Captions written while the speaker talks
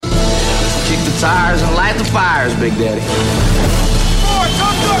tires and light the fires, Big Daddy.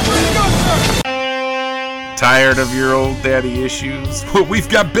 Tired of your old daddy issues? Well, we've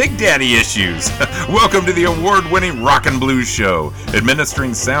got big daddy issues. Welcome to the award-winning Rock and Blues Show,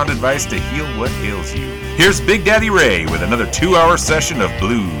 administering sound advice to heal what ails you. Here's Big Daddy Ray with another 2-hour session of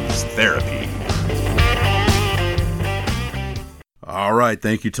blues therapy. All right,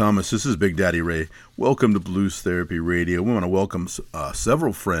 thank you, Thomas. This is Big Daddy Ray. Welcome to Blues Therapy Radio. We want to welcome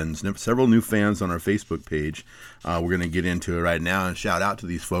several friends, several new fans on our Facebook page. We're going to get into it right now and shout out to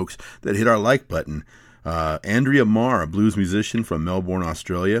these folks that hit our like button. Andrea Marr, a blues musician from Melbourne,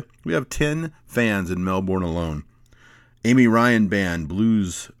 Australia. We have 10 fans in Melbourne alone. Amy Ryan Band,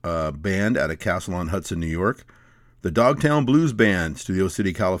 blues band out of Castle-on-Hudson, New York. The Dogtown Blues Band, Studio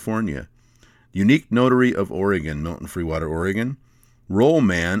City, California. Unique Notary of Oregon, Milton Freewater, Oregon. Roll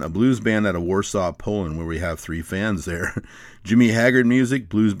Man, a blues band out of Warsaw, Poland, where we have 3 fans there. Jimmy Haggard Music,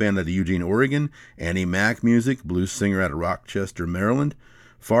 blues band out of Eugene, Oregon. Annie Mac Music, blues singer out of Rochester, Maryland.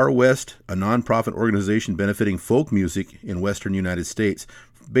 Far West, a nonprofit organization benefiting folk music in western United States,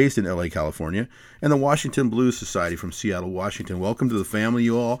 based in LA, California, and the Washington Blues Society from Seattle, Washington. Welcome to the family,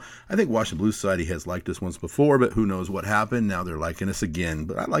 you all. I think Washington Blues Society has liked us once before, but who knows what happened. Now they're liking us again,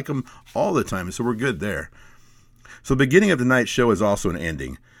 but I like them all the time, so we're good there. So the beginning of tonight's show is also an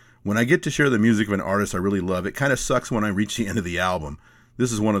ending. When I get to share the music of an artist I really love, it kind of sucks when I reach the end of the album.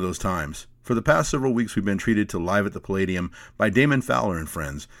 This is one of those times. For the past several weeks, we've been treated to Live at the Palladium by Damon Fowler and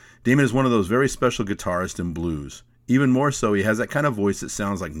Friends. Damon is one of those very special guitarists in blues. Even more so, he has that kind of voice that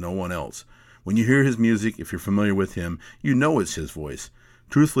sounds like no one else. When you hear his music, if you're familiar with him, you know it's his voice.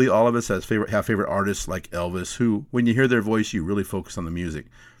 Truthfully, all of us have favorite artists like Elvis, who, when you hear their voice, you really focus on the music.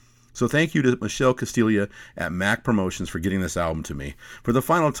 So thank you to Michelle Castilla at Mac Promotions for getting this album to me. For the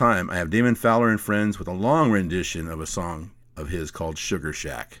final time, I have Damon Fowler and Friends with a long rendition of a song of his called Sugar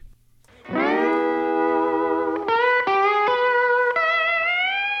Shack.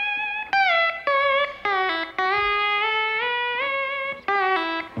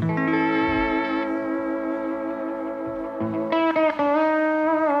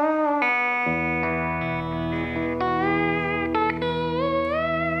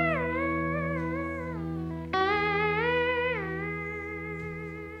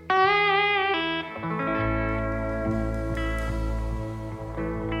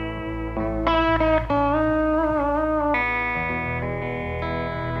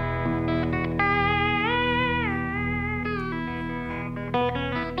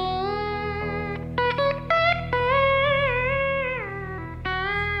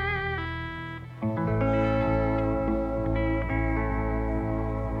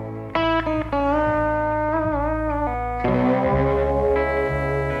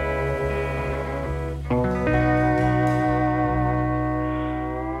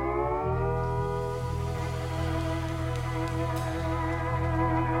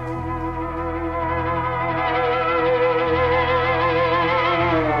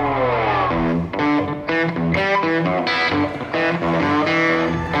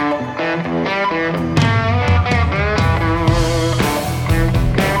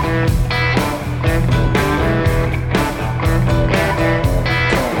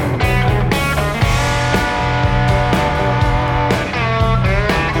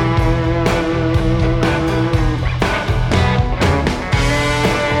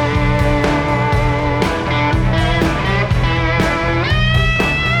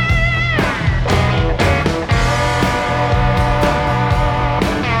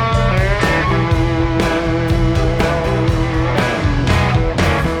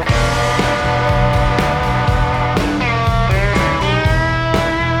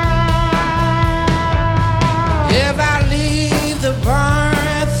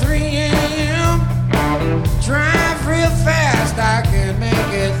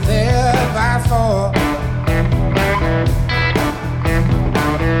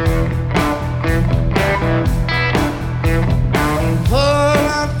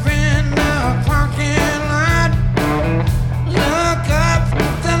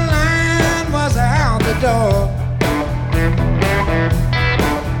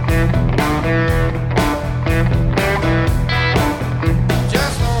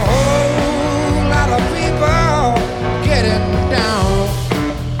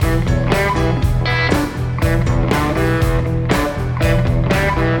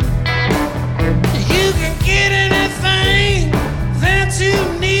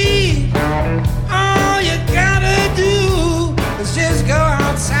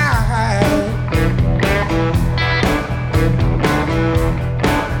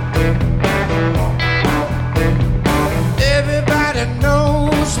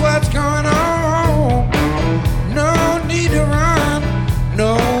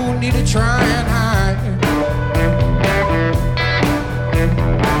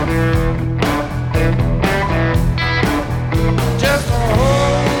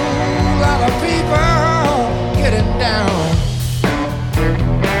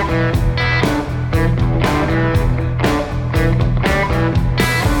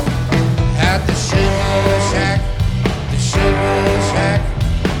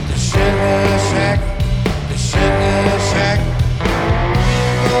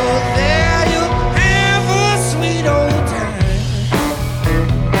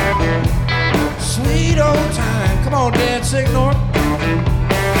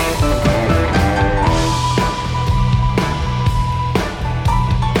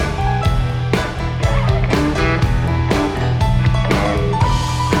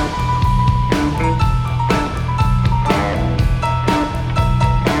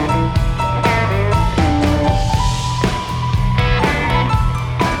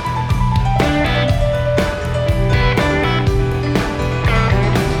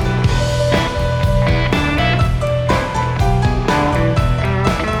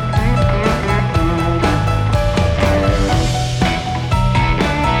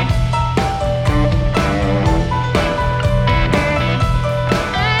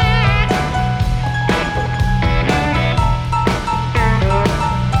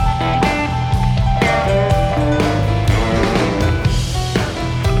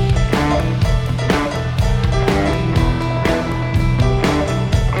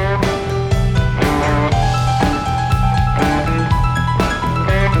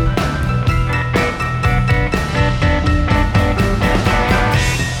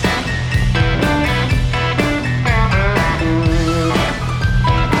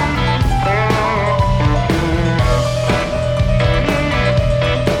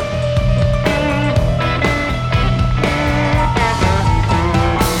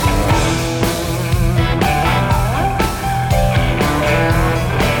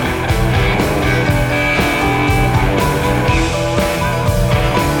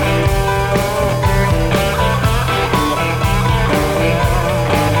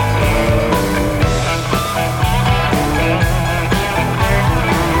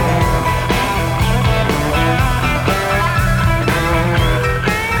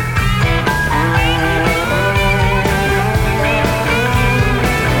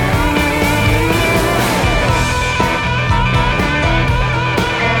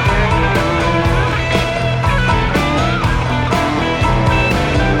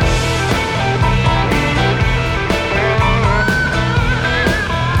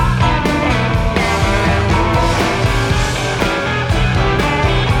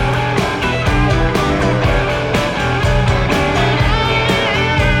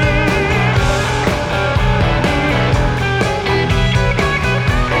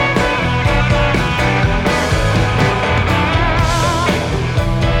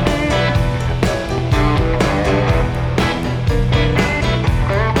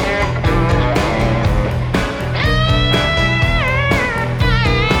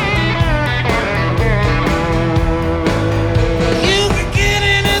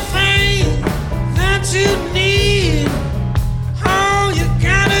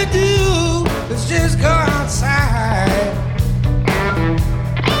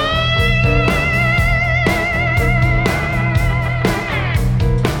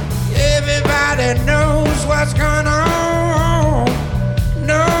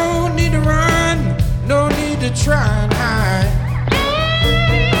 try and hide.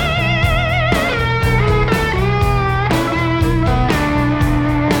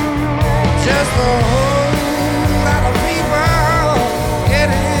 Just a whole lot of people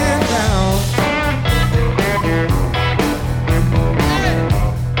getting down.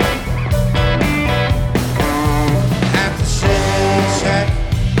 At the sugar shack,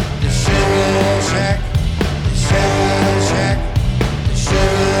 the sugar shack, the sugar shack, the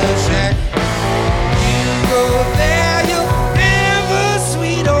sugar shack. You go there, you'll have a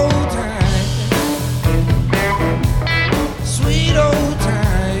sweet old time. Sweet old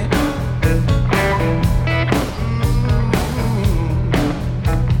time.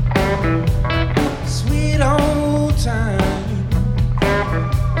 Sweet old time.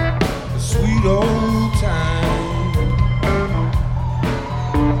 Sweet old time.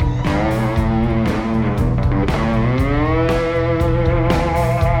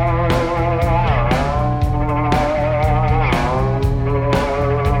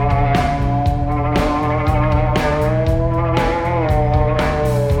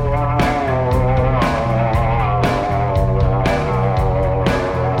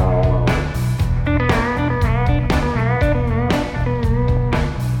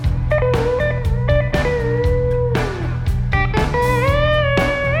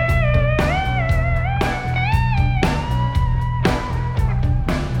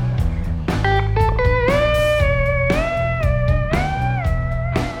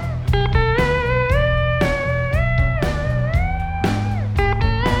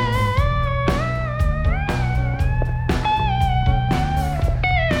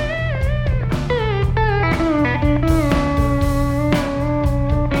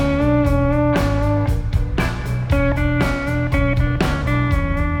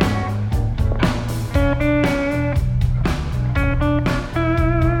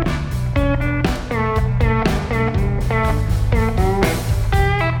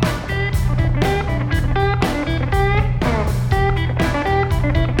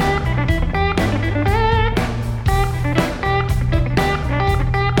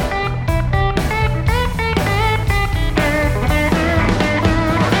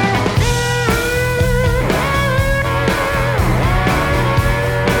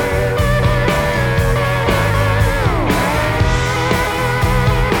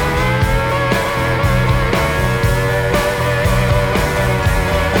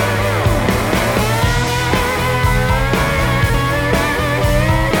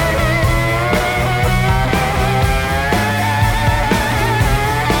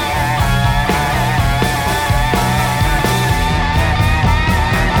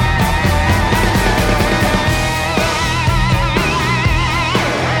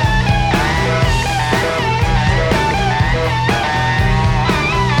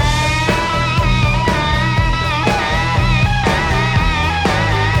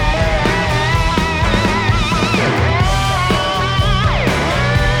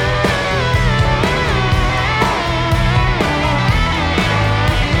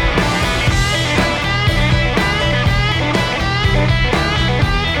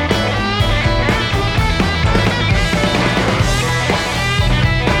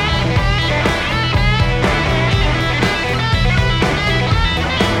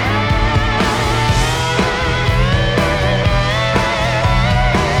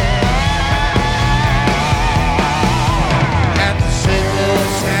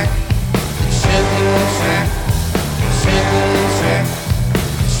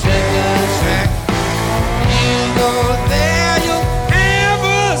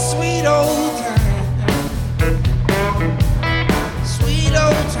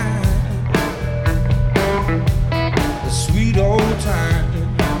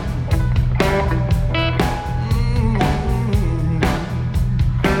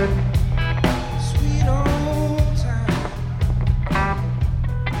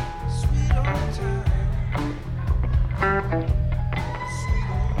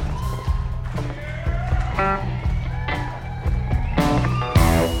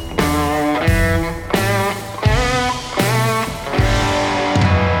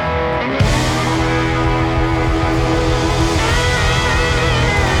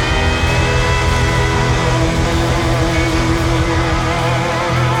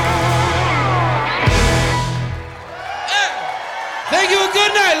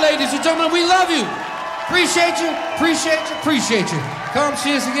 Ladies and gentlemen, we love you. Appreciate you, appreciate you, appreciate you. Come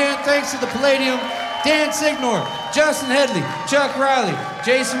see us again. Thanks to the Palladium, Dan Signor, Justin Headley, Chuck Riley,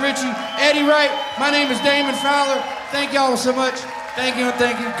 Jason Ritchie, Eddie Wright. My name is Damon Fowler. Thank y'all so much. Thank you and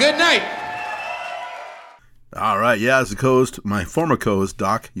thank you. Good night. All right. Yeah, as a co-host, my former co-host,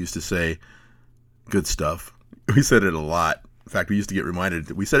 Doc, used to say, good stuff. We said it a lot. In fact, we used to get reminded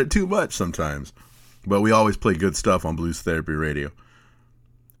that we said it too much sometimes. But we always play good stuff on Blues Therapy Radio.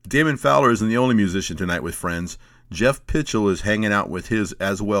 Damon Fowler isn't the only musician tonight with friends. Jeff Pitchell is hanging out with his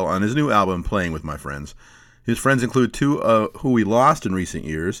as well on his new album, Playing With My Friends. His friends include two who we lost in recent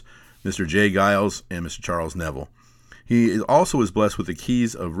years, Mr. Jay Giles and Mr. Charles Neville. He also is blessed with the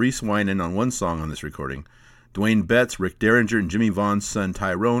keys of Reese Winan on one song on this recording. Dwayne Betts, Rick Derringer, and Jimmy Vaughn's son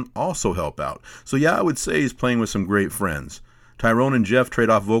Tyrone also help out. So yeah, I would say he's playing with some great friends. Tyrone and Jeff trade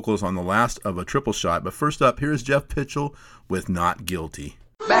off vocals on the last of a triple shot, but first up, here's Jeff Pitchell with Not Guilty.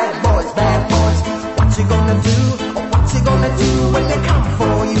 Bad boys, what you gonna do? Or what you gonna do when they come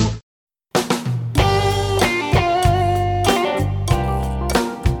for you?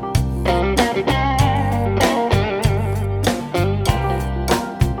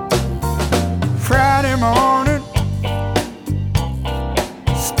 Friday morning,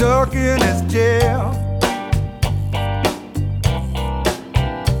 stuck in his jail,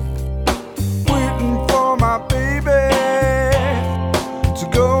 waiting for my baby to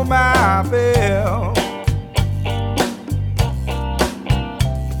go my bail.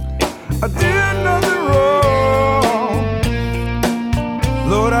 I did nothing wrong,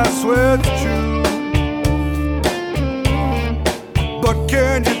 Lord, I swear it's true. But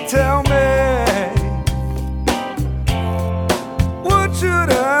can you tell me, what should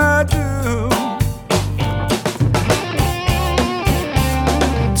I do?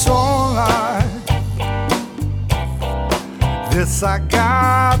 It's all right, this I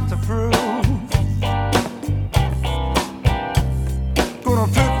got to prove. Gonna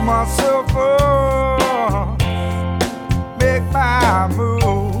pick myself up, make my move.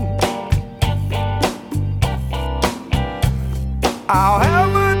 I'll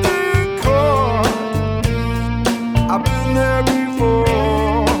have a day in court, I've been there before.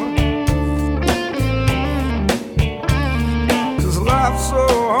 'Cause life's so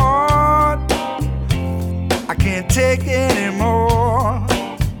hard, I can't take anymore.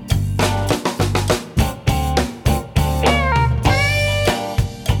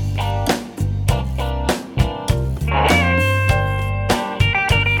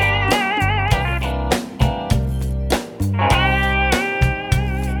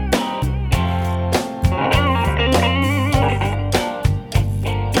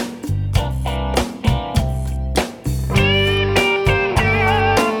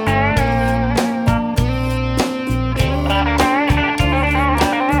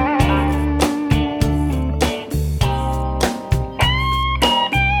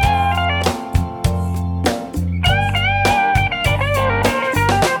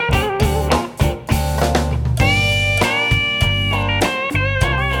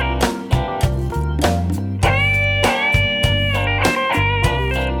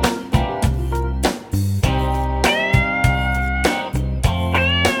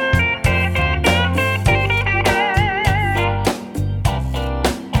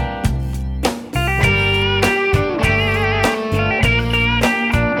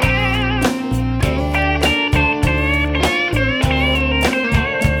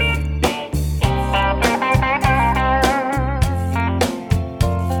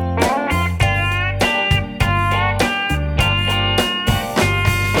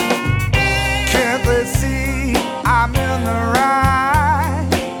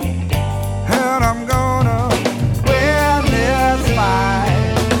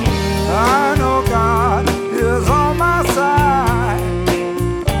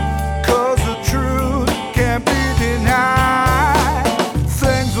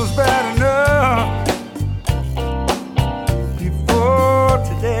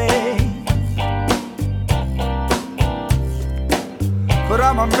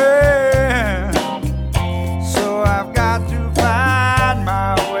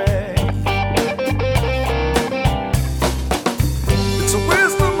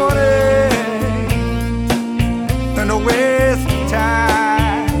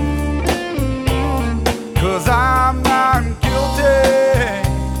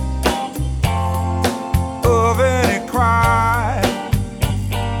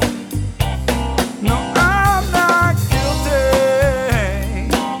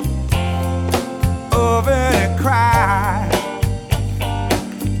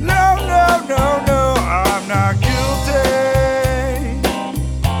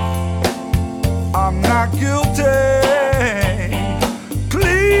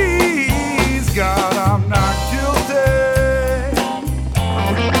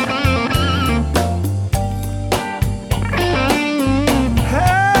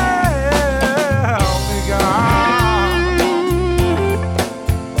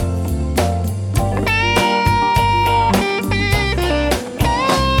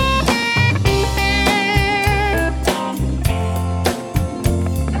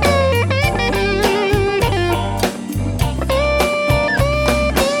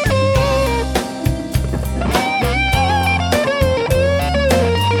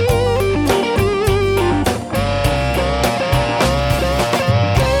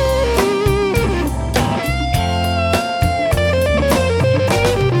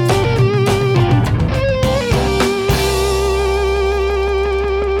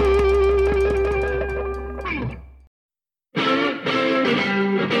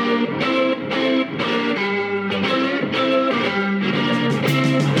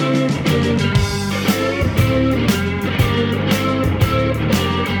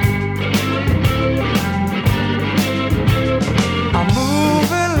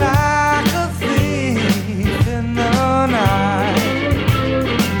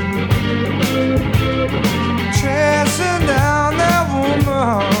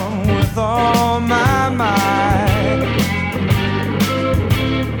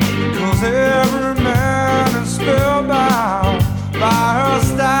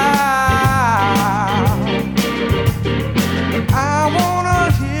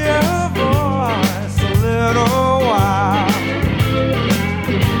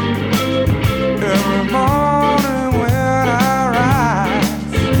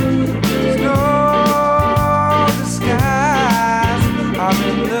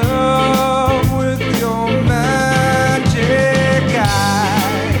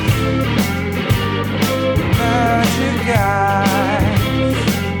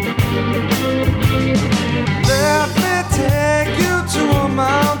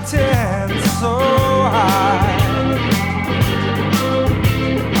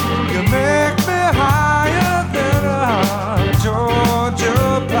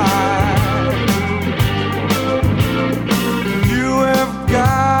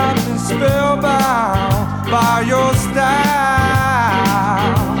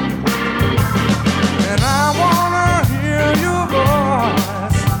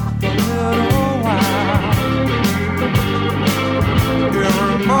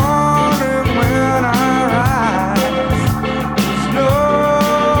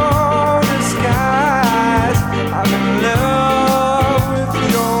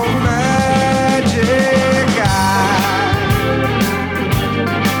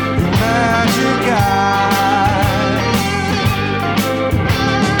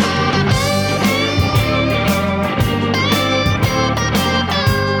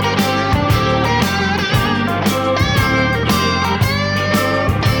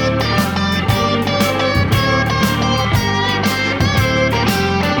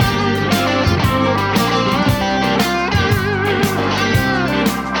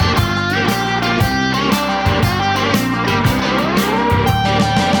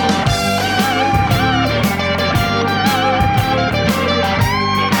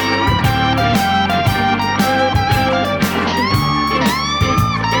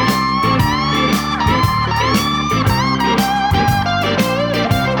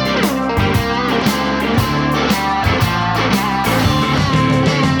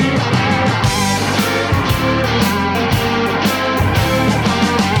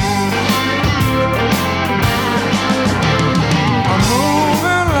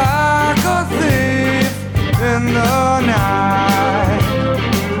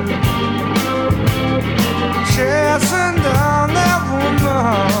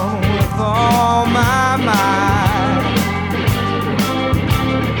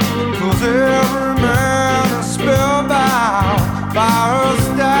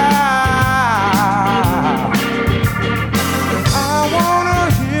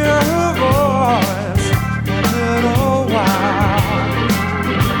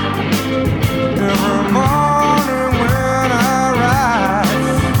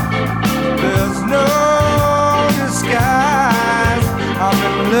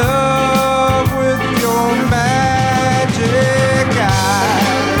 love with your magic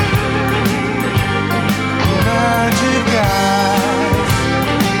eyes. Magic eyes.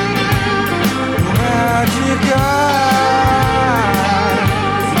 Magic eyes.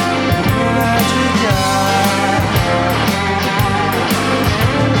 Magic eyes.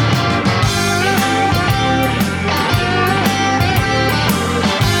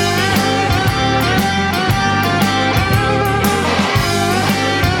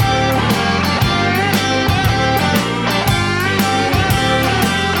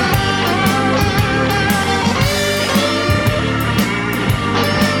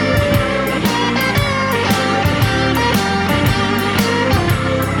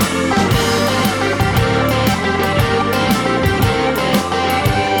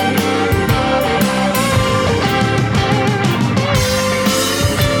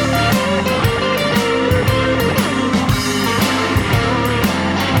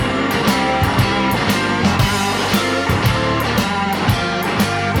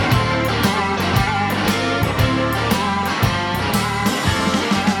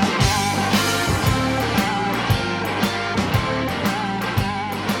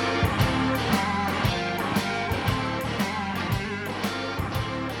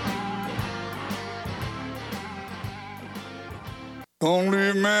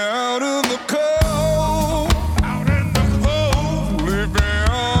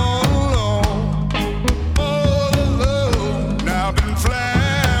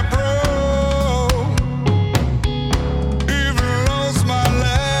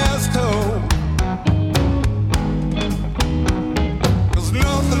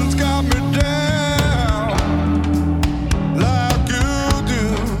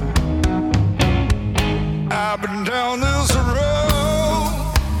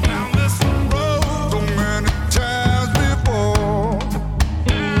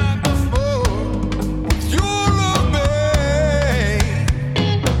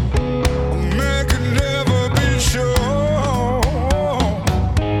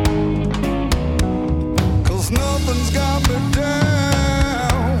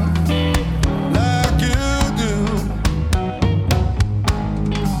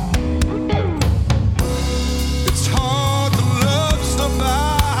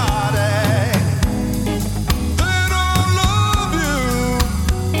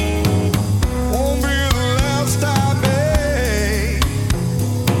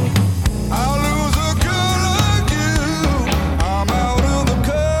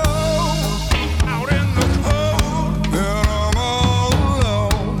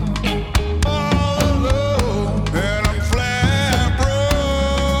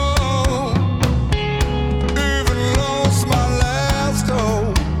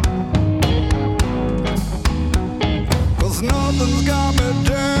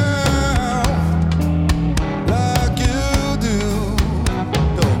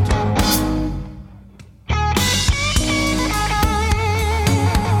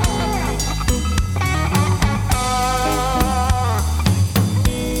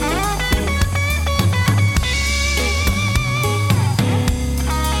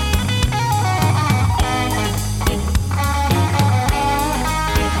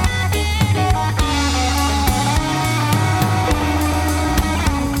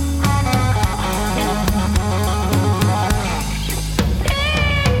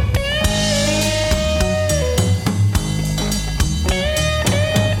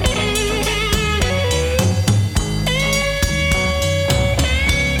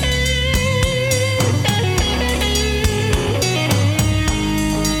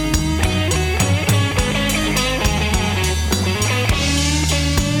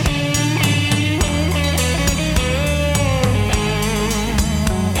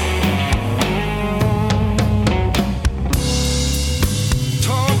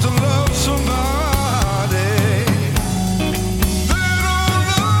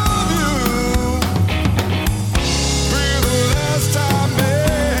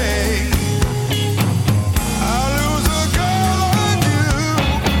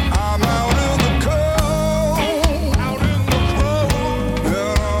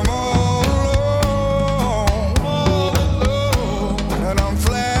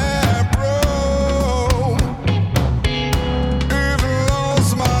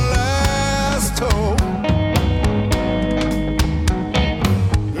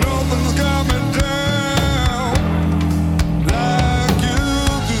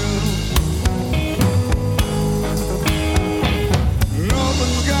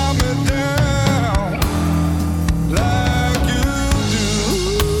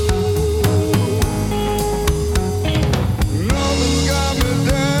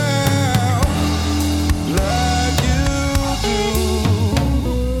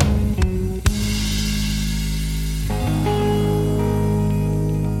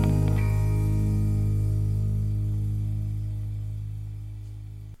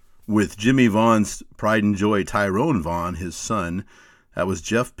 with Jimmy Vaughn's pride and joy, Tyrone Vaughn, his son. That was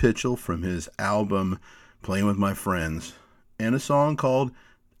Jeff Pitchell from his album Playing With My Friends, and a song called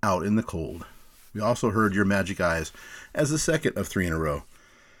Out in the Cold. We also heard Your Magic Eyes as the second of 3 in a row.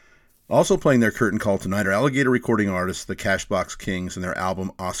 Also playing their curtain call tonight are Alligator recording artists, the Cashbox Kings, and their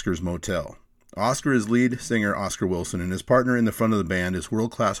album Oscar's Motel. Oscar is lead singer Oscar Wilson, and his partner in the front of the band is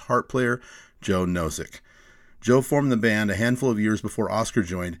world-class harp player Joe Nozick. Joe formed the band a handful of years before Oscar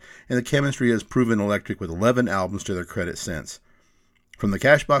joined, and the chemistry has proven electric with 11 albums to their credit since. From the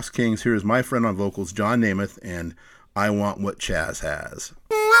Cashbox Kings, here is my friend on vocals, John Namath, and I Want What Chaz Has.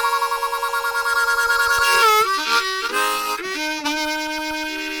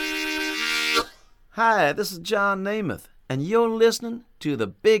 Hi, this is John Namath, and you're listening to the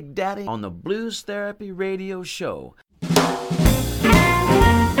Big Daddy on the Blues Therapy Radio Show.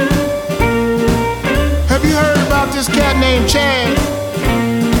 Have you heard about this cat named Chaz?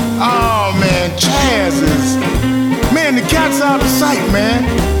 Oh man, Chaz is... Man, the cat's out of sight, man.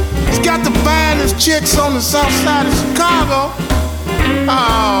 He's got the finest chicks on the south side of Chicago.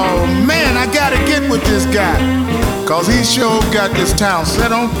 Oh man, I gotta get with this guy, cause he sure got this town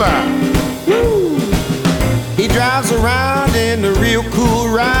set on fire. Woo! He drives around in a real cool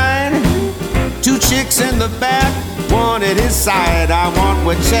ride. 2 chicks in the back, 1 at his side. I want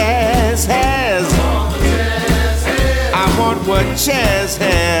what Chaz has. I want what Chaz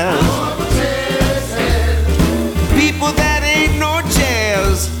has. People that ain't no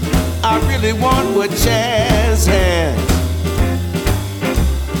Chaz, I really want what Chaz has.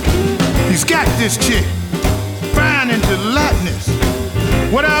 He's got this chick, fine and gelatinous.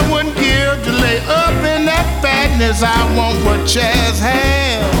 What I wouldn't give to lay up in that fatness. I want what Chaz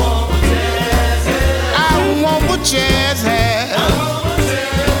has. I want what Chaz has.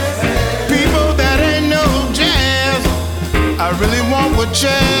 People that ain't no jazz, I really want what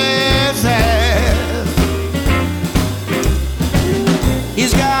Chaz has.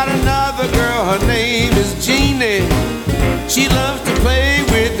 He's got another girl, her name is Jeannie. She loves to play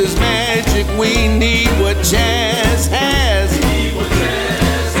with his magic. We need what Chaz has.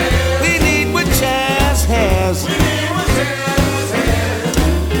 We need what Chaz has.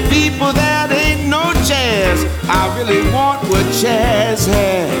 People that ain't no jazz, I really want what Chaz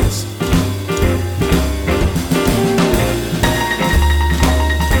has.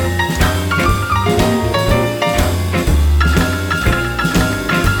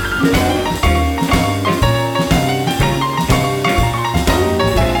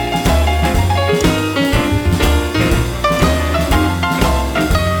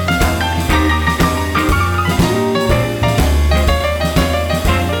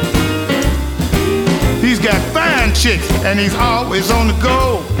 Chicks, and he's always on the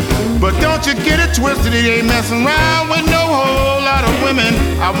go. But don't you get it twisted, he ain't messing around with no whole lot of women.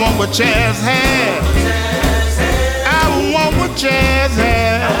 I want what Chaz has. I want what Chaz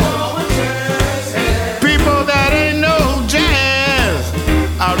has. People that ain't no jazz,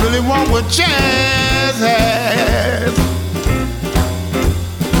 I really want what Chaz has.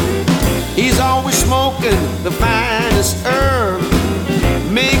 He's always smoking the finest herb,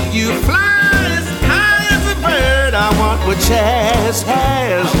 make you fly. I want what Chaz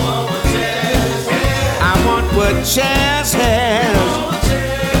has. I want what Chaz has.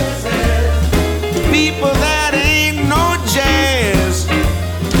 People that ain't no jazz,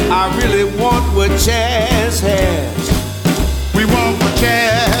 I really want what Chaz has. We want what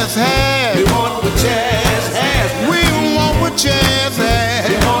Chaz has. We want what Chaz has. We want what Chaz has.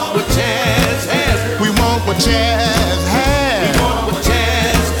 We want what Chaz has. We want what Chaz has.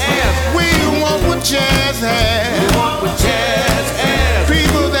 We want what Chaz has. We want what Chaz has.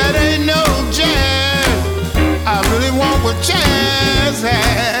 People that ain't no jazz, I really want what Chaz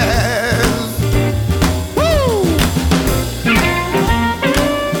has. Woo!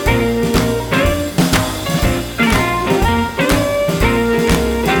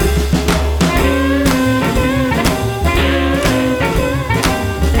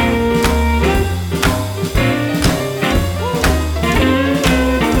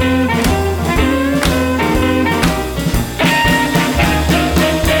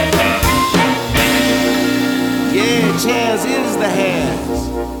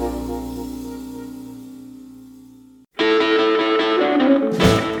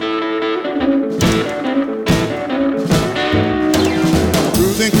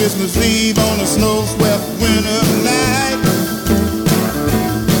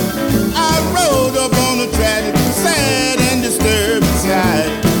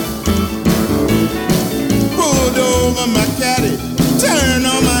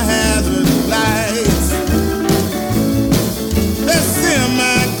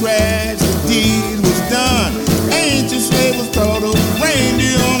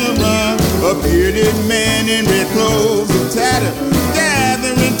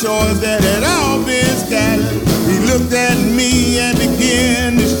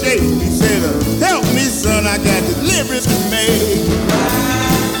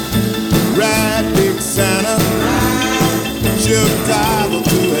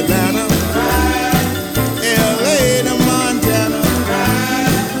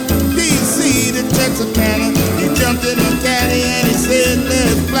 Texarkana. He jumped in the caddy and he said,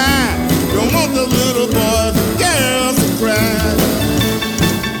 let's fly. Don't want the little boys and girls to cry.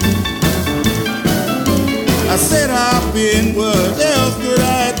 I said, hop in, what else could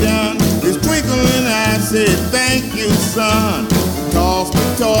I have done? His twinkling eyes said, thank you, son. Tossed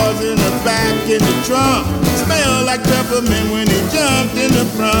the toys in the back in the trunk. Smelled like peppermint when he jumped in the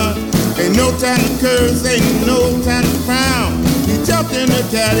front. Ain't no time to curse, ain't no time to frown. He jumped in the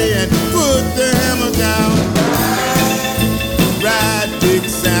caddy and put the hammer down. Ride, Big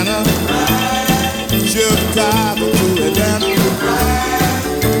Santa. Chicago to Atlanta.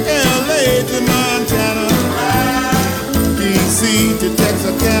 LA to Montana. DC to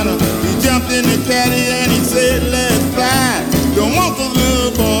Texarkana. He jumped in the caddy and he said, let's fly. Don't want the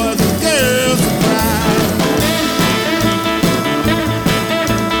little boys and girls to cry.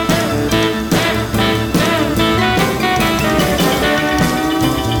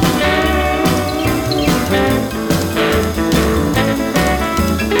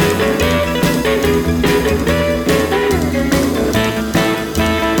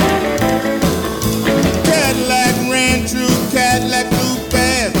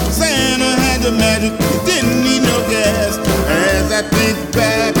 Magic, he didn't need no gas. As I think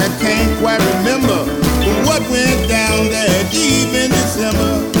back, I can't quite remember what went down that eve in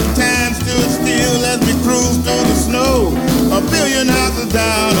December. Time stood still as we cruised through the snow. A billion houses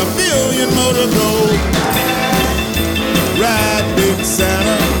down, a billion more to go. Ride, Big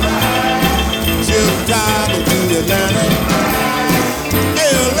Santa. Chicago to Atlanta.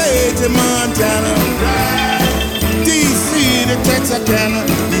 LA to Montana. DC to Texarkana.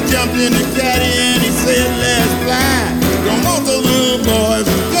 He jumped in the caddy and he said, let's fly. Don't want the little boys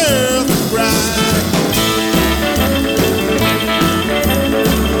and girls to cry.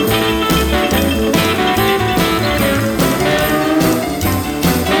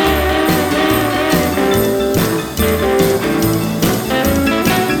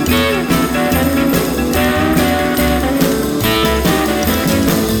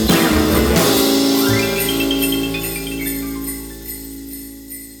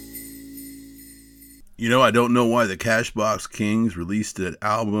 You know, I don't know why the Cashbox Kings released an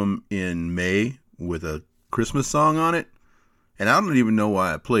album in May with a Christmas song on it. And I don't even know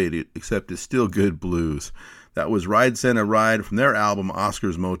why I played it, except it's still good blues. That was Ride Santa Ride from their album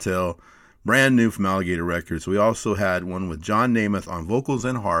Oscar's Motel, brand new from Alligator Records. We also had one with John Namath on vocals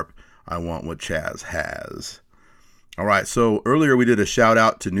and harp, I Want What Chaz Has. All right, so earlier we did a shout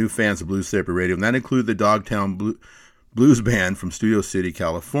out to new fans of Blues Therapy Radio, and that included the Dogtown Blues Band from Studio City,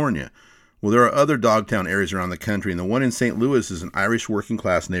 California. Well, there are other Dogtown areas around the country, and the one in St. Louis is an Irish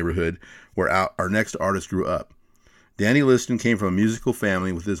working-class neighborhood where our next artist grew up. Danny Liston came from a musical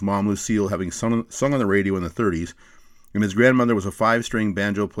family, with his mom, Lucille, having sung on the radio in the 30s, and his grandmother was a 5-string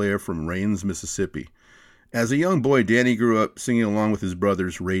banjo player from Rains, Mississippi. As a young boy, Danny grew up singing along with his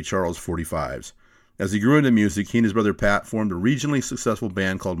brothers, Ray Charles 45s. As he grew into music, he and his brother Pat formed a regionally successful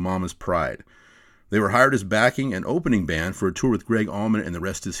band called Mama's Pride. They were hired as backing and opening band for a tour with Greg Allman, and the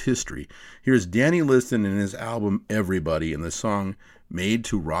rest is history. Here's Danny Liston and his album Everybody and the song Made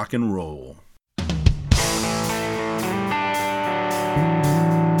to Rock and Roll.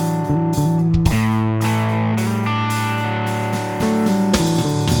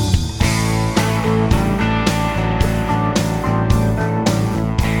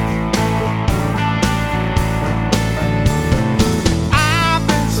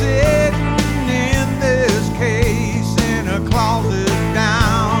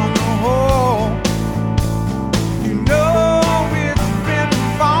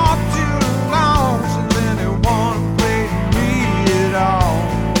 Far too long since anyone played me at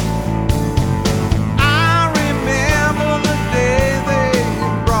all.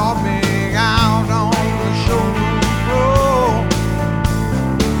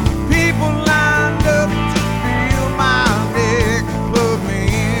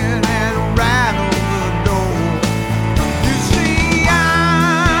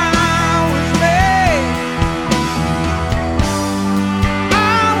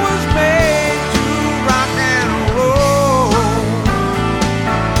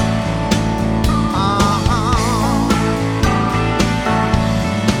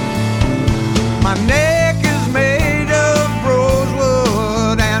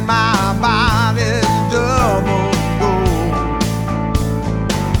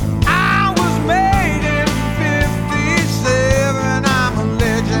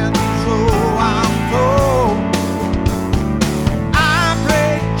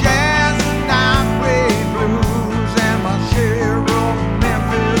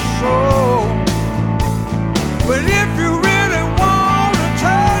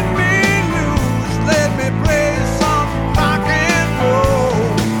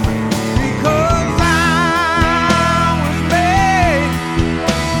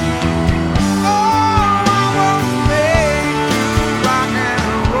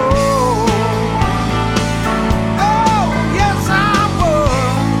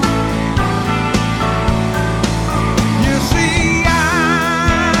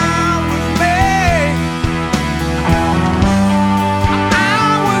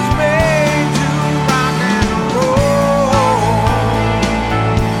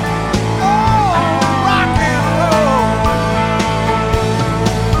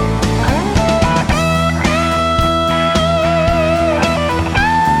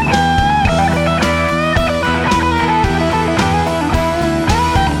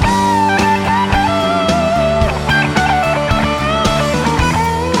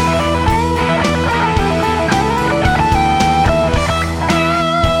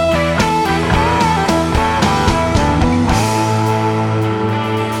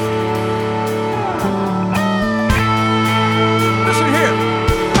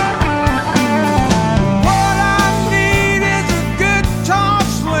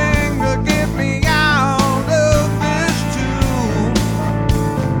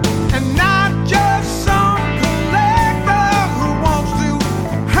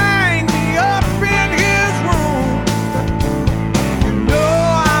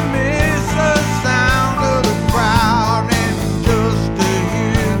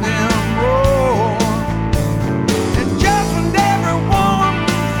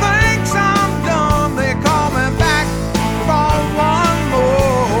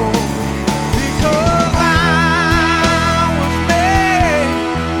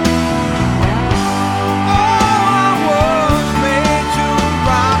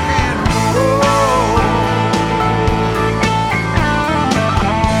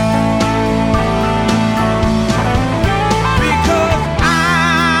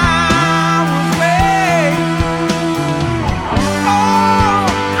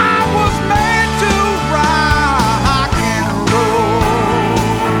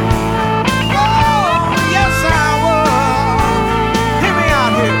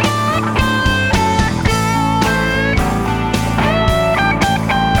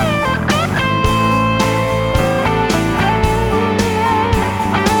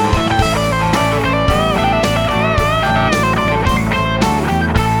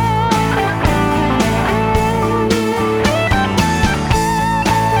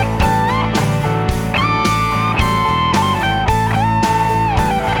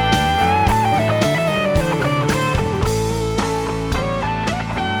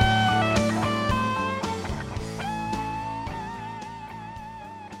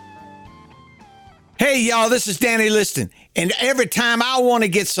 Hey, y'all, this is Danny Liston. And every time I want to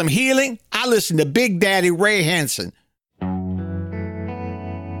get some healing, I listen to Big Daddy Ray Hansen.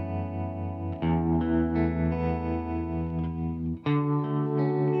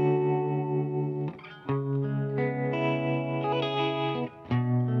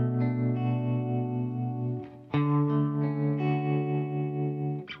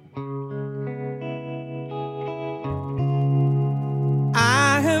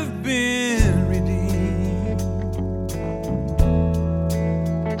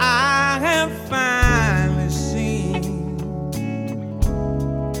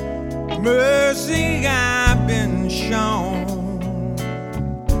 Mercy I've been shown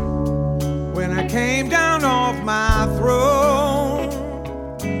when I came down off my throne.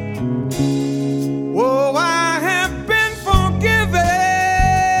 Oh, I have been forgiven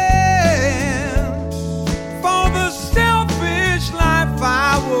for the selfish life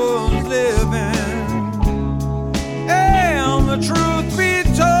I was living. And the truth be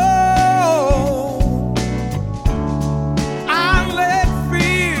told,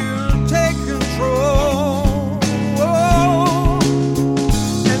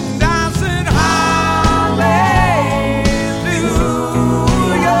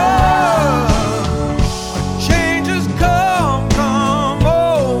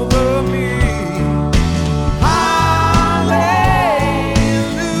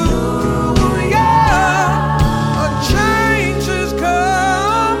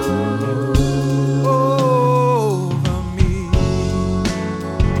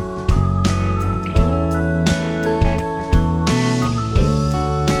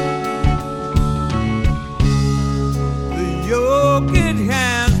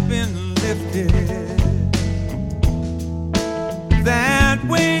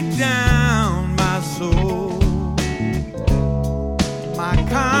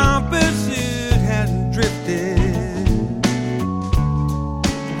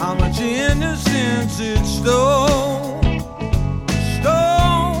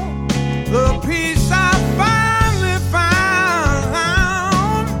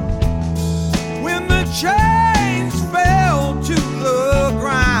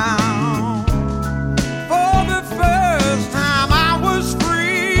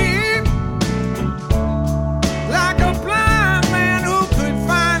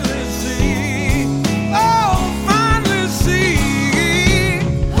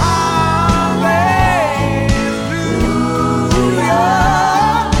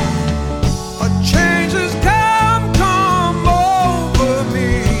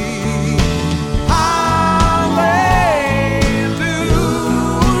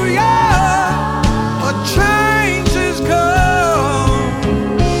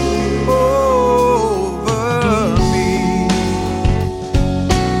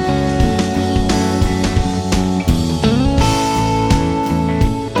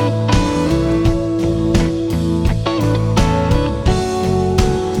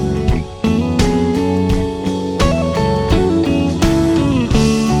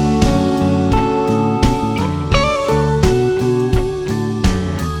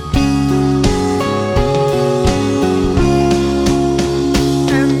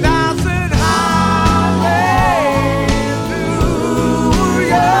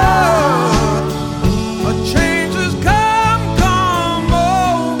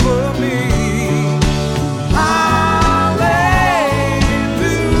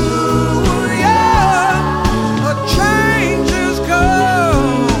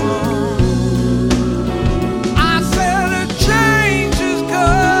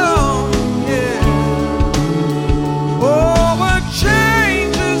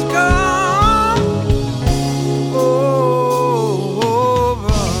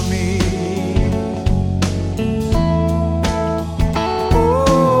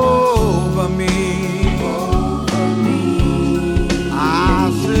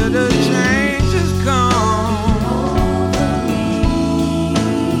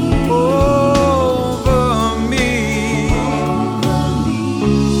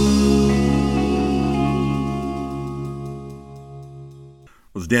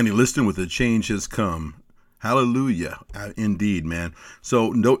 Danny Liston with The Change Has Come. Hallelujah. Indeed, man.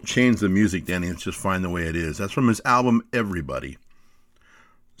 So don't change the music, Danny. It's just fine the way it is. That's from his album, Everybody.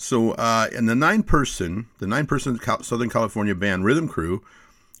 So, and the nine-person Southern California band Rhythm Crew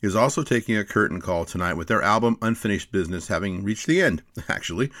is also taking a curtain call tonight with their album Unfinished Business having reached the end,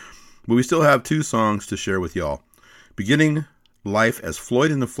 actually. But we still have two songs to share with y'all. Beginning life as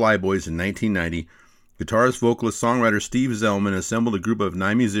Floyd and the Flyboys in 1990, guitarist, vocalist, songwriter Steve Zellman assembled a group of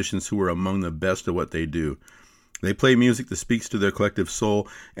 9 musicians who were among the best at what they do. They play music that speaks to their collective soul,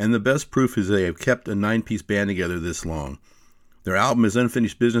 and the best proof is they have kept a 9-piece band together this long. Their album is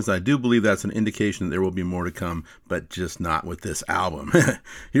Unfinished Business. I do believe that's an indication that there will be more to come, but just not with this album.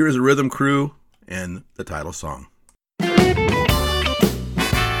 Here is Rhythm Crew and the title song.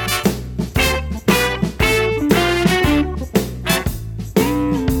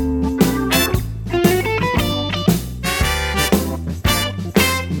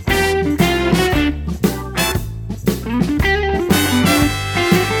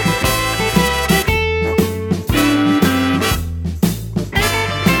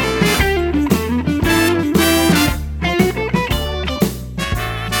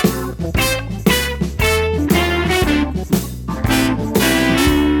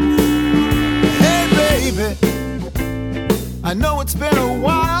 I know it's been a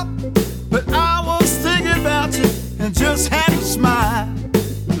while, but I was thinking about you and just had to smile.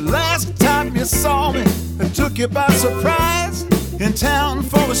 The last time you saw me, I took you by surprise. In town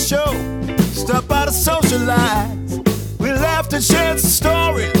for a show, stopped by to socialize. We laughed and shared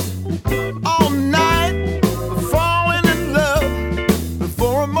stories all night, falling in love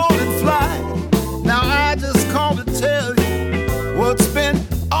before a morning flight. Now I just called to tell you what's been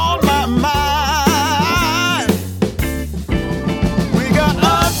on my mind.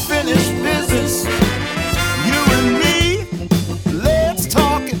 Business, you and me, let's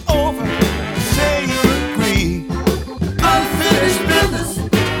talk it over, say you agree. Unfinished business,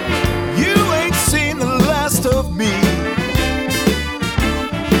 you ain't seen the last of me.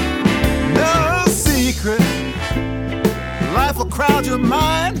 No secret, life will crowd your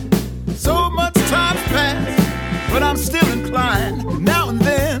mind. So much time's passed, but I'm still inclined now and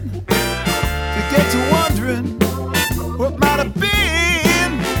then to get to wondering what might have been.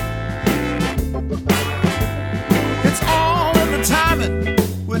 It's all in the timing.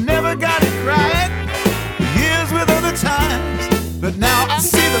 We never got it right. Years with other times, but now I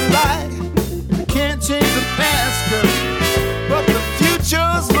see the light. I can't change the past, girl, but the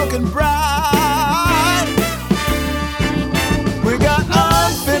future's looking bright. We got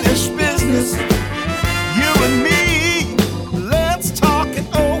unfinished business, you and me. Let's talk it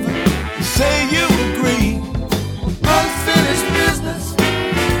over. Say you agree. Unfinished business.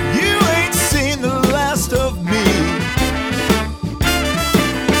 You ain't seen the last of me.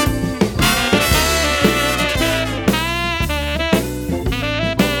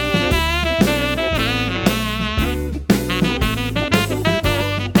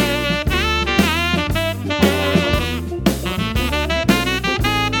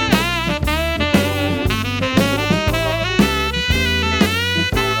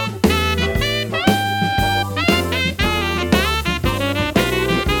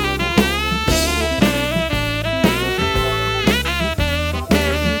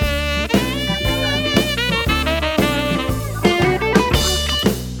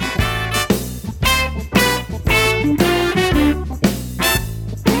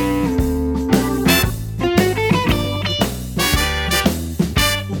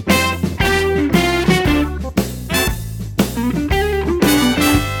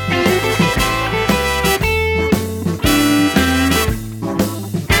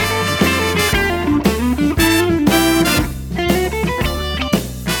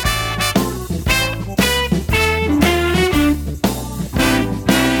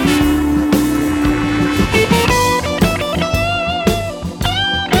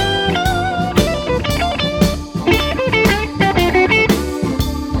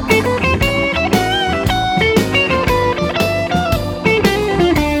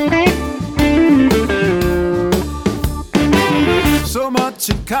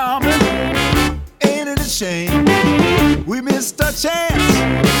 In common, ain't it a shame? We missed our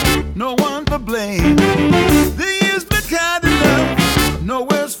chance, no one to blame. The years been kind enough,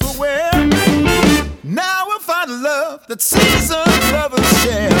 nowhere's for where. Now we'll find a love that seasoned lovers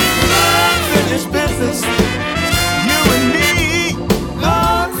share. Unfinished business, you and me.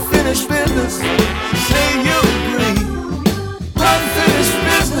 Unfinished business, say you agree. Unfinished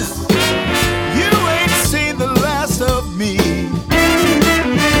business, you ain't seen the last of me.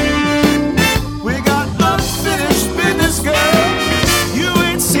 Girl, you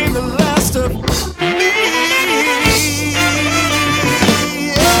ain't seen the last of me.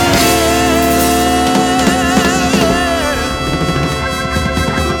 Yeah.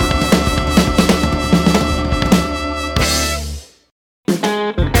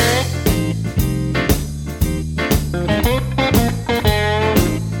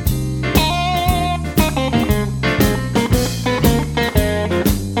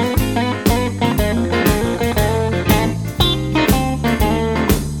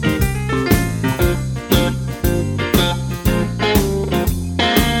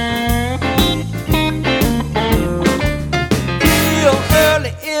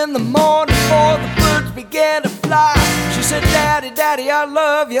 in the morning before the birds began to fly. She said, Daddy, Daddy, I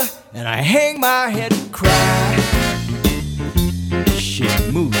love you. And I hang my head and cry. She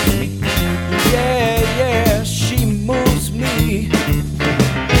moves me. Yeah, yeah, she moves me.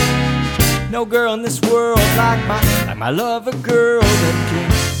 No girl in this world like my love, a girl that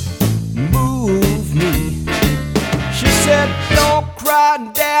can move me. She said, don't cry,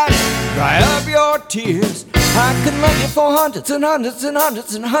 Daddy, dry up your tears. I can love you for hundreds and hundreds and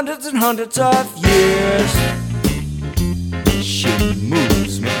hundreds and hundreds and hundreds of years. She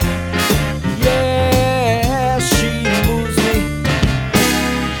moves me. Yeah, she moves me.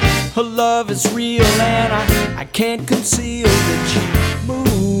 Her love is real and I can't conceal that she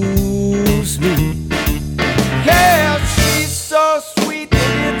moves me. Yeah, she's so sweet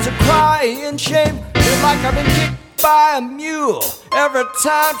that it's a crying shame. Feel like I've been kicked by a mule every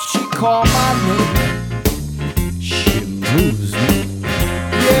time she calls my name. She moves me.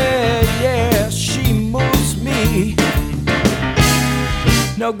 Yeah, yeah, she moves me.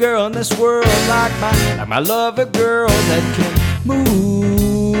 No girl in this world like my love, a girl that can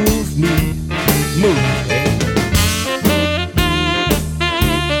move me. Move me.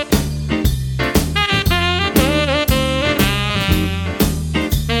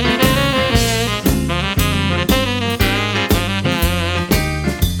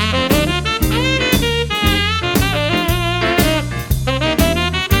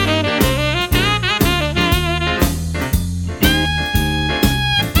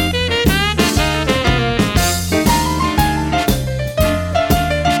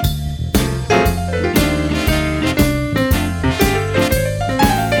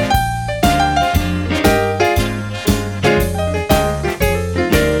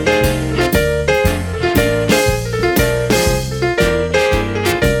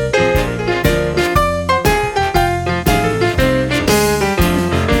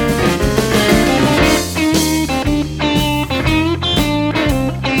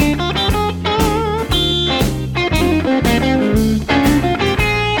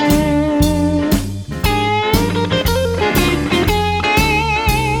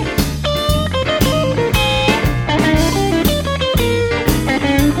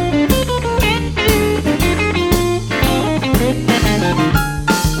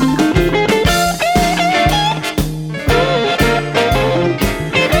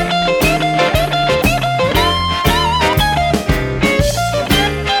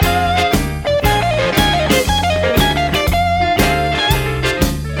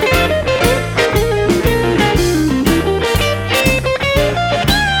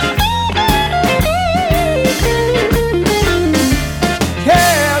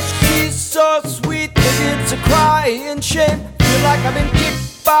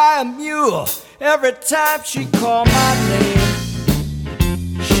 Every time she call my name,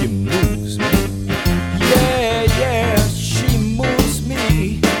 she moves me. Yeah, yeah, she moves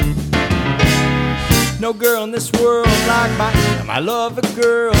me. No girl in this world like my love, a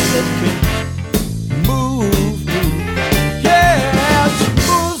girl that can move me. Yeah, she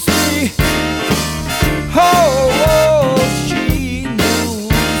moves me. Oh, oh, she moves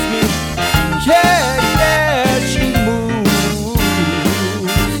me. Yeah, yeah, she moves.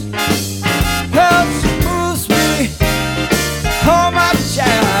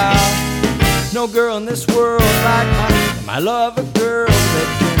 No girl in this world like my love, a girl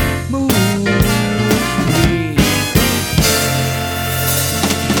that can move me.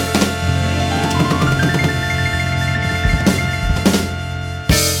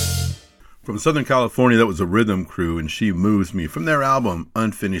 From Southern California, that was a Rhythm Crew, and She Moves Me, from their album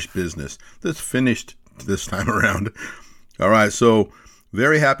Unfinished Business. That's finished this time around. All right, so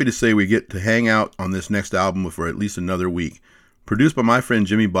very happy to say we get to hang out on this next album for at least another week. Produced by my friend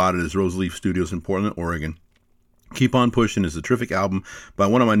Jimmy Bott at his Roseleaf Studios in Portland, Oregon. Keep On Pushing is a terrific album by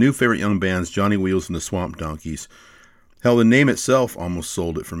one of my new favorite young bands, Johnny Wheels and the Swamp Donkeys. Hell, the name itself almost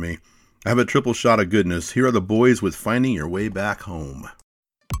sold it for me. I have a triple shot of goodness. Here are the boys with Finding Your Way Back Home.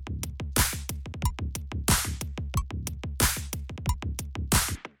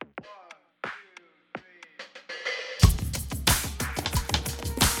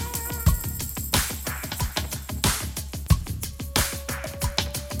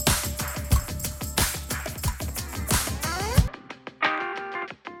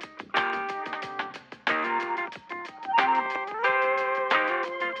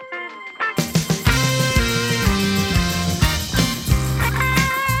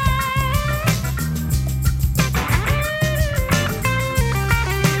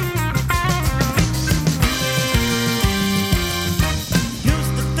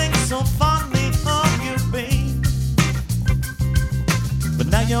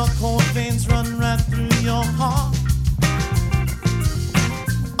 your cold veins run right through your heart.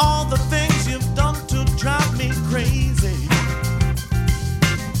 All the things you've done to drive me crazy.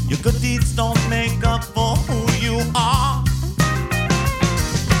 Your good deeds don't make up for who you are.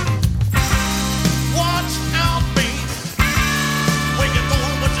 Watch out, baby. Where you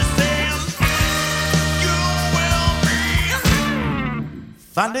going, what you saying? You will be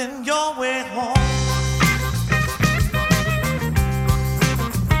finding your way home.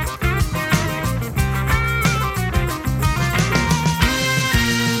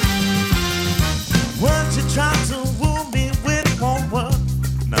 Words you try to woo me with won't work.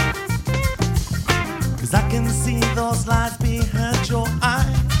 No. 'Cause I can see those lies behind your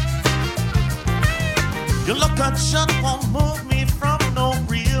eyes. Your look shut won't move me from no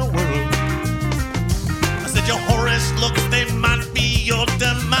real world. I said your whorish looks, they might be your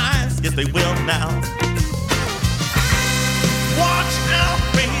demise. Yes, they will now. Watch out,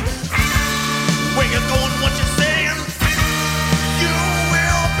 baby. Where you going, what you saying? You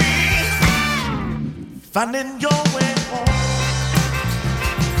will be finding your way home.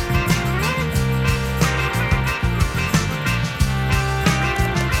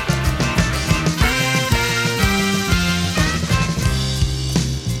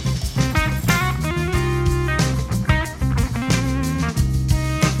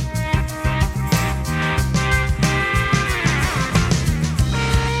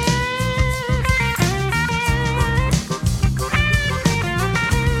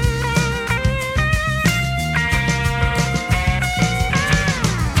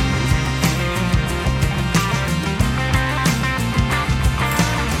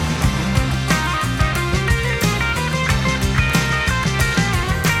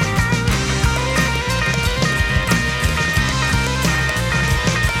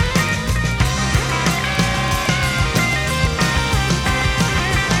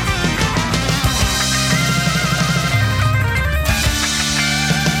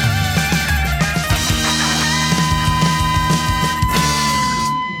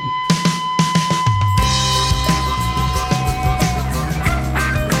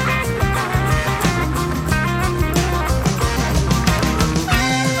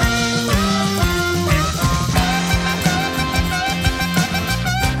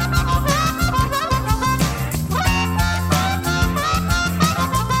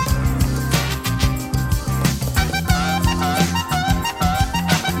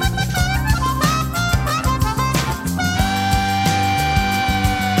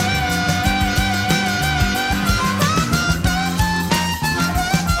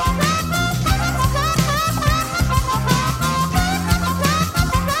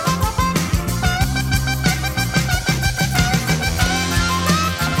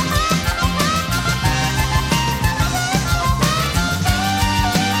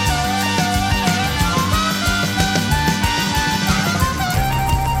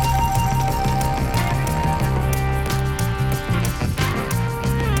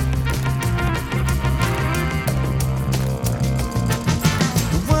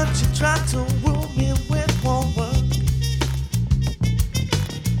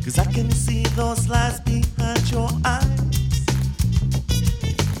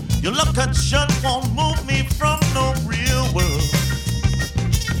 Your look cut shut won't move me from no real world.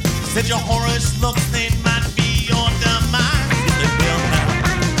 Said your whorish looks, they might be your demise. They will now.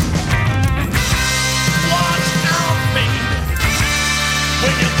 Watch out, baby.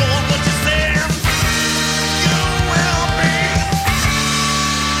 When you're going, what you say, you will be.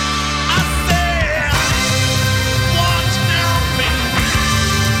 I said, watch out, baby.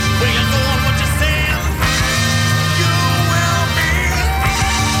 When you're going, what you say, you will be.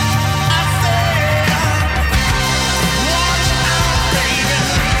 I said, watch out, baby.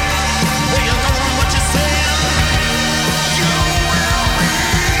 When you're going, what you say, you will be.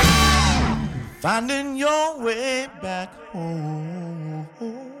 Finding your way back home.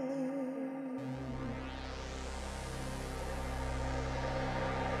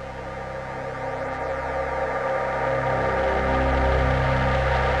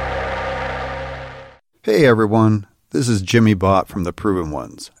 Hey everyone, this is Jimmy Bott from The Proven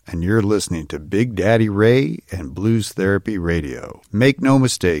Ones, and you're listening to Big Daddy Ray and Blues Therapy Radio. Make no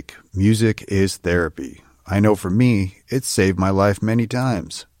mistake, music is therapy. I know for me, it's saved my life many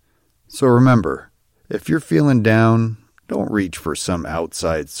times. So remember, if you're feeling down, don't reach for some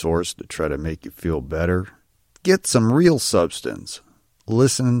outside source to try to make you feel better. Get some real substance.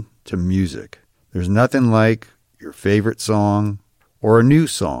 Listen to music. There's nothing like your favorite song or a new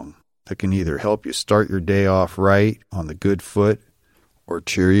song that can either help you start your day off right on the good foot or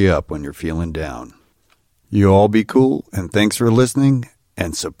cheer you up when you're feeling down. You all be cool, and thanks for listening,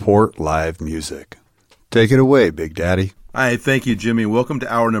 and support live music. Take it away, Big Daddy. Hi, thank you, Jimmy. Welcome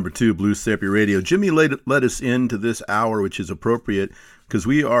to hour number 2 of Blues Therapy Radio. Jimmy led us into this hour, which is appropriate because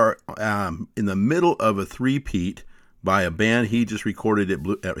we are in the middle of a three-peat by a band he just recorded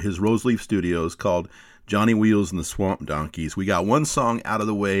at his Roseleaf Studios called Johnny Wheels and the Swamp Donkeys. We got one song out of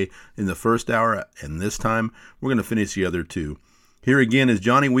the way in the first hour, and this time we're going to finish the other two. Here again is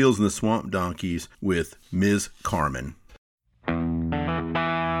Johnny Wheels and the Swamp Donkeys with Ms. Carmen.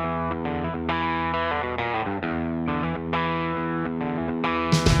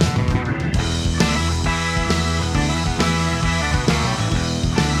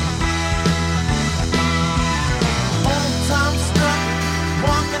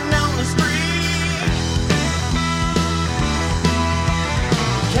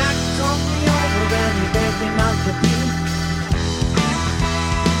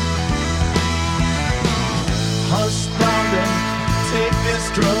 Hush, darling, take this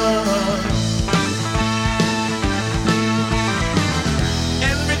drug.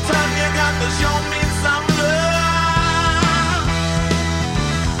 Every time you got to show me some love.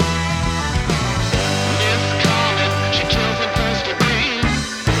 Miss Carmen, she kills in first degree.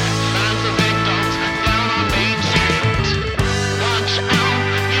 Finds the victims down on Main Street. Watch out,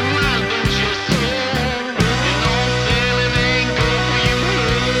 you might lose your soul. You know sailing ain't good for you.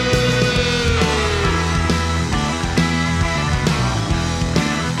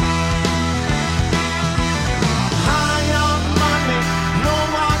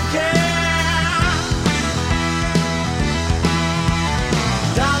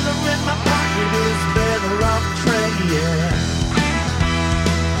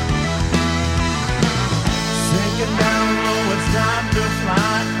 Sinking down low, it's time to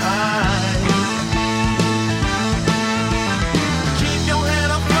fly. Keep your head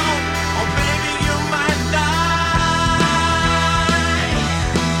afloat, or baby you might die.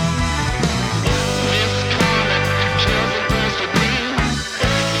 Miss Carmen, kills in first degree.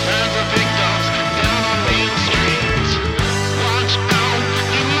 Finds the victims down on Main Street. Watch out,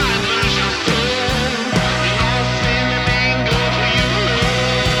 you might lose your soul. You know sailing ain't good for you.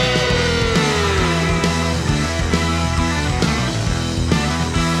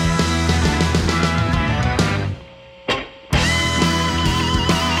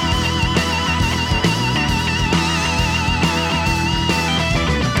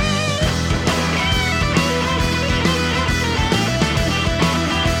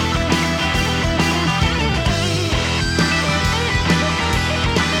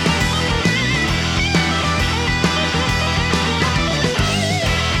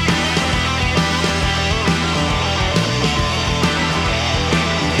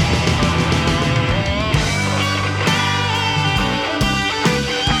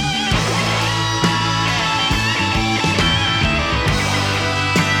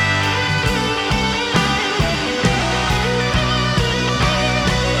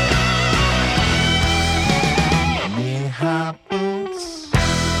 Knee-high boots,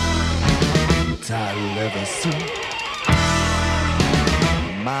 tight leather suit,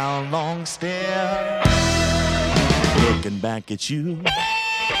 mile-long stare, looking back at you.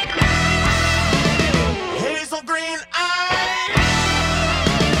 Hazel green eyes,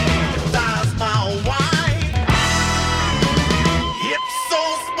 thighs mile wide, hips so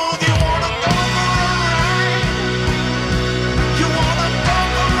smooth you wanna go for a ride. You wanna go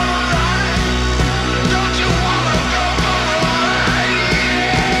for a ride. Don't you wanna go for a ride?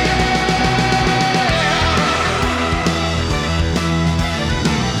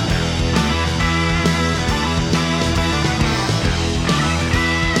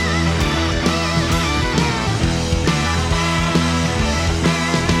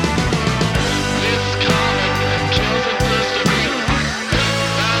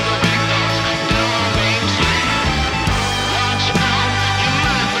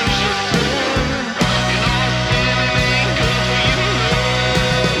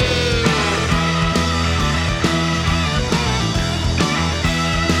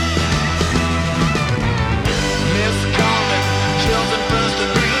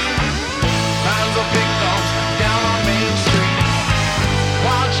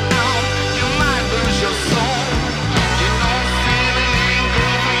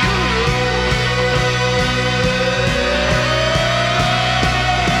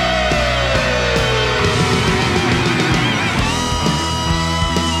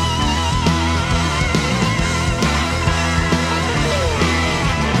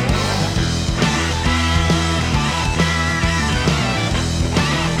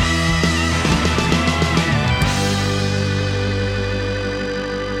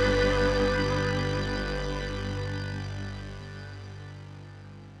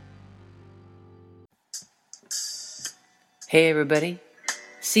 Hey everybody,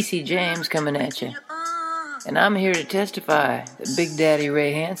 CC James coming at you. And I'm here to testify that Big Daddy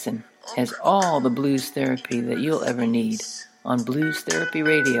Ray Hansen has all the blues therapy that you'll ever need on Blues Therapy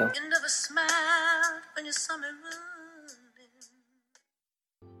Radio.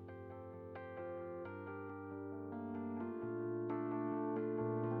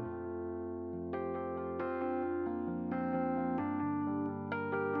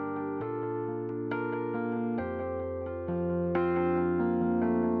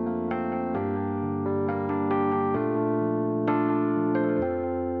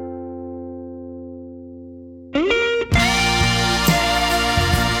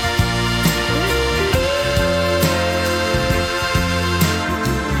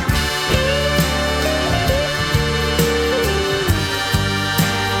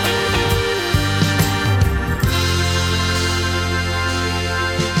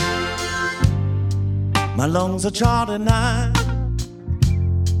 My lungs are charred and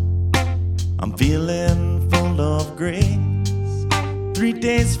I'm feeling full of grace. 3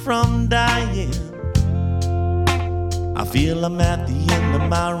 days from dying, I feel I'm at the end of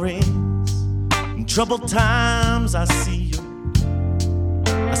my race. In troubled times I see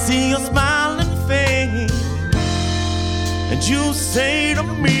your smiling face, and you say to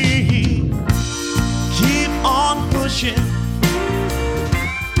me, keep on pushing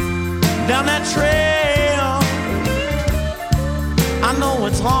down that trail. I know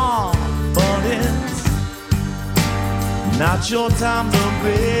it's hard, but it's not your time to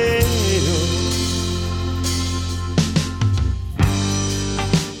bail.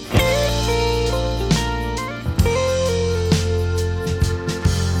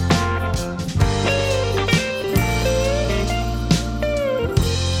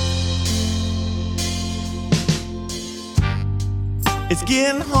 It's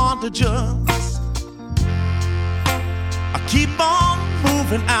getting hard to just I keep on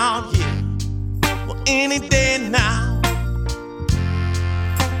moving out here. Well, any day now.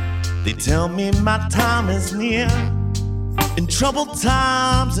 They tell me my time is near. In troubled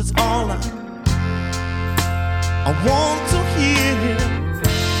times, it's all I want to hear.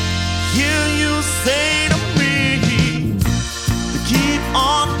 Hear you say to me to keep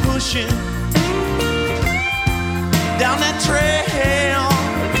on pushing down that trail.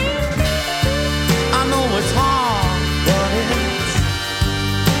 I know it's hard, but it's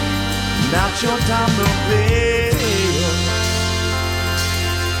not your time to fail.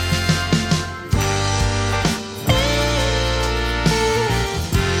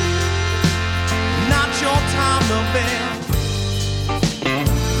 Not your time to fail.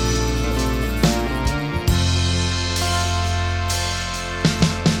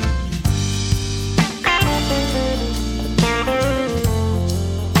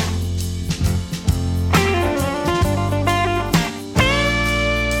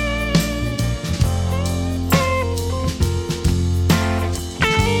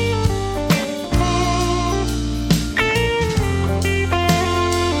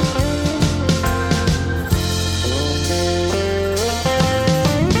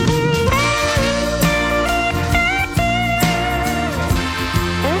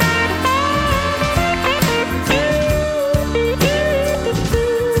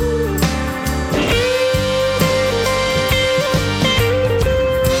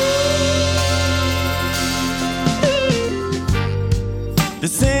 They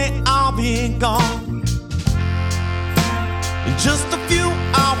say I'll be gone in just a few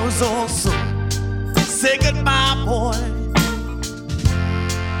hours or so. Say goodbye, boy.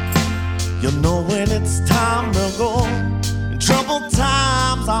 You'll know when it's time to go. In troubled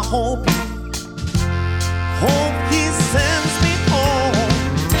times, I hope he sends me home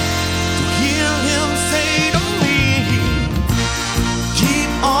to hear him say to me,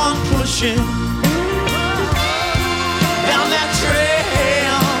 keep on pushing down that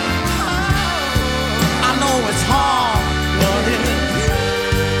trail. I know it's hard,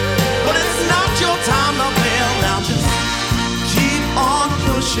 but it's not your time to fail. Now just keep on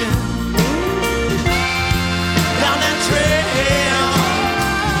pushing down that trail.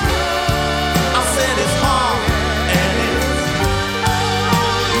 I said it's hard, and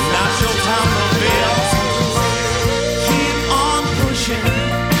it's not your time to fail. Keep on pushing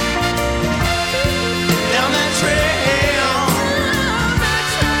down that trail.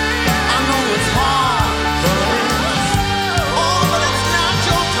 I know it's hard, but it's not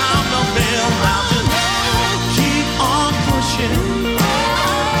your time to fail. Now just keep on pushing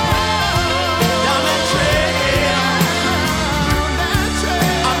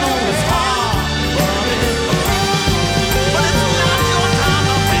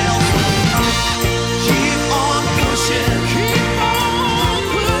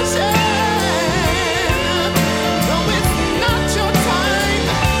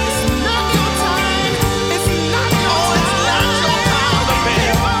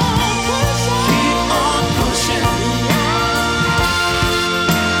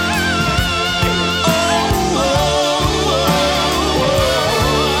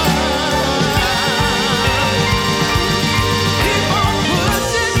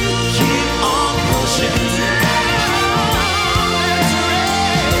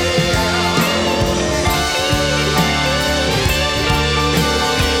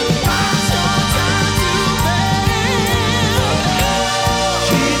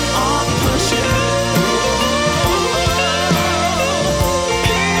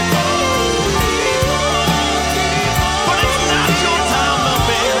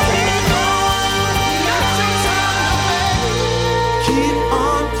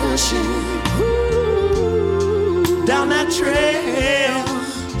pushing down that trail.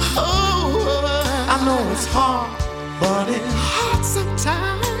 I know it's hard, but it's hard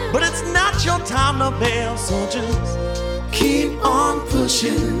sometimes. But it's not your time to bail, so just keep on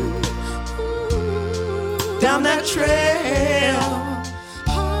pushing down that trail.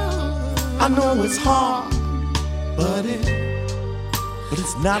 I know it's hard, but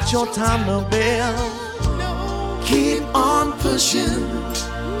it's not your time to bail. Keep on pushing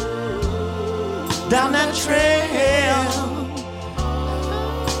down that trail.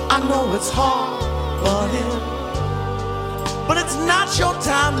 I know it's hard, but it's not your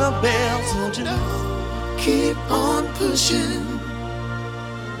time to bail. So just keep on pushing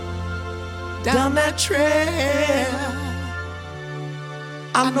down that trail.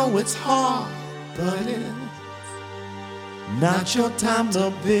 I know it's hard, but it's not your time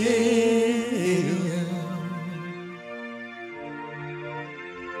to bail.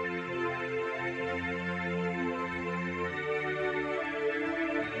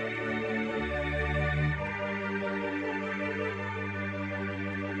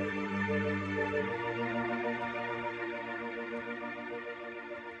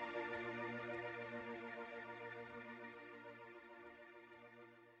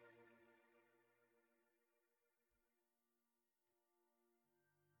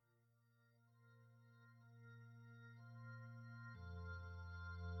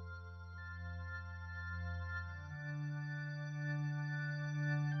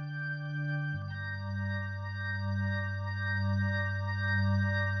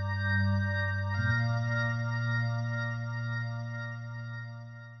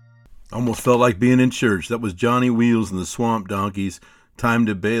 Almost felt like being in church. That was Johnny Wheels and the Swamp Donkeys. Time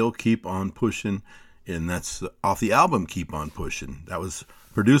to Bail, Keep on Pushing. And that's off the album Keep on Pushing. That was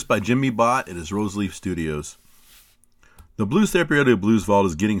produced by Jimmy Bott at his Roseleaf Studios. The Blues Therapy Radio Blues Vault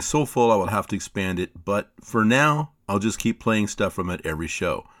is getting so full I will have to expand it, but for now, I'll just keep playing stuff from it every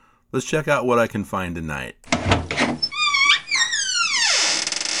show. Let's check out what I can find tonight.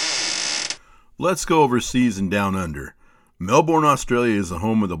 Let's go overseas and down under. Melbourne, Australia is the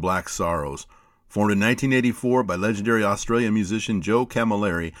home of the Black Sorrows. Formed in 1984 by legendary Australian musician Joe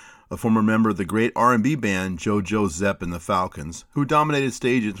Camilleri, a former member of the great R&B band JoJo Zepp and the Falcons, who dominated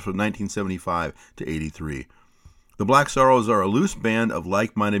stages from 1975 to 83. The Black Sorrows are a loose band of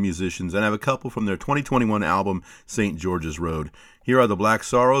like-minded musicians and have a couple from their 2021 album, St. George's Road. Here are the Black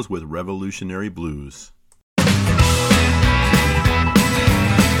Sorrows with Revolutionary Blues.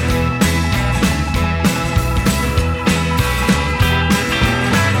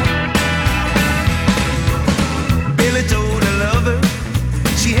 Billy told her lover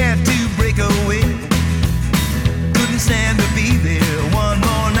she had to break away. Couldn't stand to be there one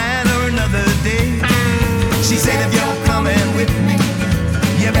more night or another day. She said, if you're coming with me,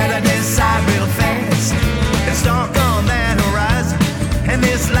 you better decide real fast. It's dark on that horizon, and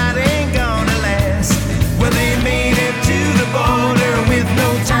this light ain't gonna last. Well, they made it to the border with no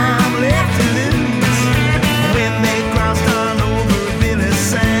time left to lose. When they crossed on over Billy's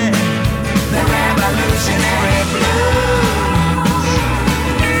side, the revolutionary blues.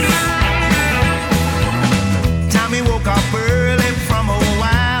 Tommy woke up early from a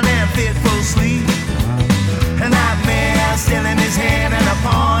wild and fitful sleep. A nightmare still in his head, an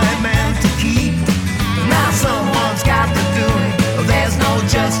appointment to keep. Now someone's got to do it. There's no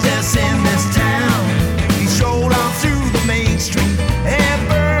justice in this town. He strolled on through the main street and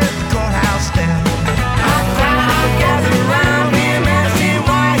burned the courthouse down. A crowd gathered around him, asked him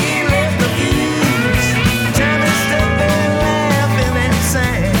why he left the fuse. Johnny stood there laughing and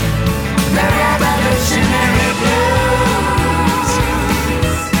sang the revolutionary blues.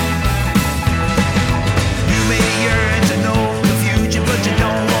 You may yearn to know the future, but you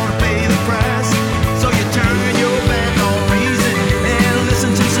don't want to pay the price. So you turn your back on reason and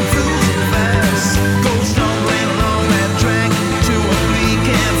listen to some fools advice. Go stumbling along that track to a bleak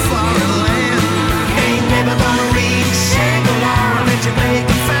and foreign land. Ain't never gonna reach Shangri-La unless you make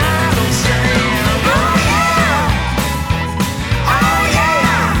a final stand. Oh yeah, oh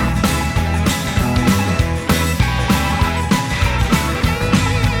yeah.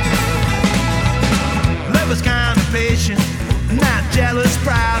 Love was kind of patient, not jealous,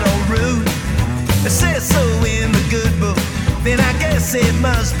 proud or rude. It says so in the good book, then I guess it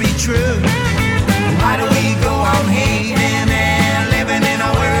must be true. Why do we go on hating and living in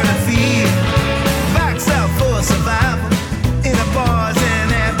a world of fear? Backs up for survival in a poison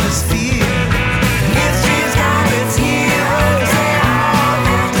atmosphere. History's got its heroes, they all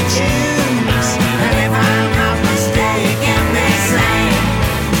have to choose. And if I'm not mistaken, they sang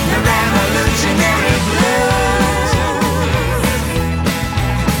the revolutionary blues.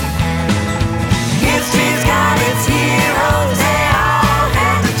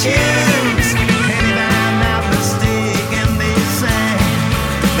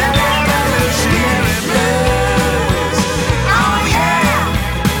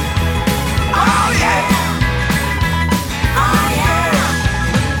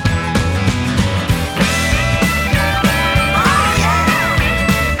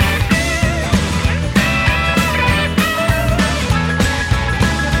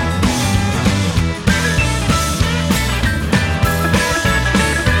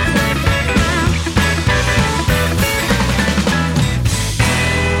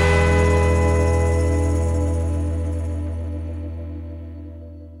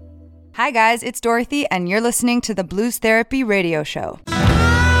 Hi guys, it's Dorothy, and you're listening to the Blues Therapy Radio Show.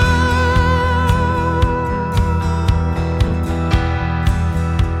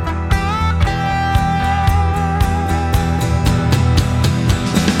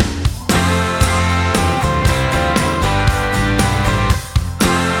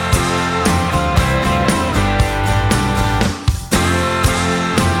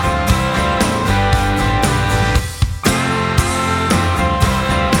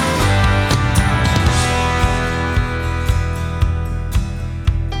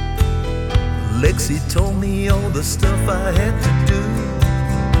 Lexi told me all the stuff I had to do.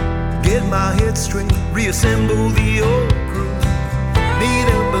 Get my head straight, reassemble the old crew. Meet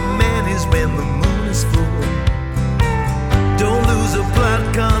up at Manny's when the moon is full. Don't lose a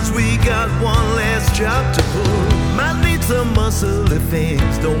plot, cause we got one last job to pull. Might need some muscle if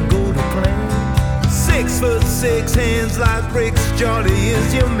things don't go to plan. 6'6", hands like bricks, Charlie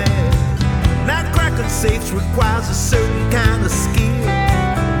is your man. Not cracking safes requires a certain kind of skill.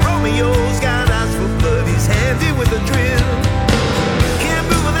 Romeo's got eyes for blood, he's handy with a drill. Can't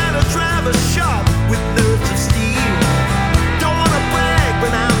move without a driver sharp with nerves of steel. Don't wanna brag,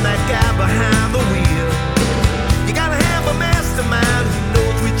 but I'm that guy behind the wheel. You gotta have a mastermind who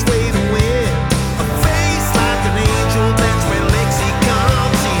knows which way to win. A face like an angel, that's where Lexi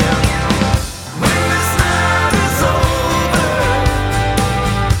comes in. When this night is over,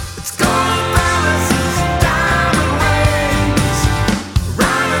 it's gold palaces, diamond rings,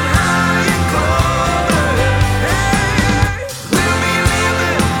 riding high in clover. Hey, we'll be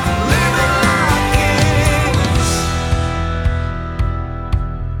living like kings.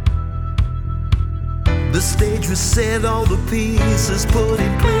 The stage was set, all the pieces put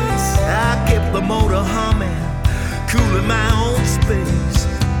in place. I kept the motor humming, cooling my own space.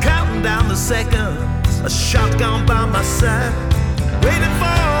 Counting down the seconds, a shotgun by my side, waiting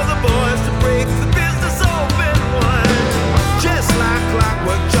for the boys to break the business open wide. Just like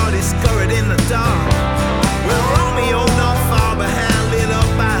clockwork, Charlie scurried in the dark. Well, Romeo not far behind, lit up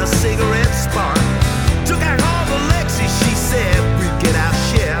by a cigarette spark. Took out all the Lexi, she said we'd get our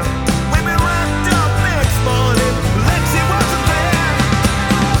share. When we wrapped up next morning, Lexi wasn't there.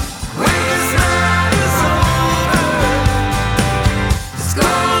 When this night is over, it's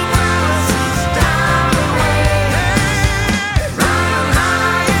gold palaces, diamond rings, riding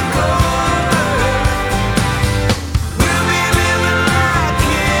high in clover. We'll be living like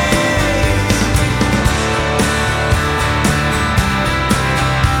kings.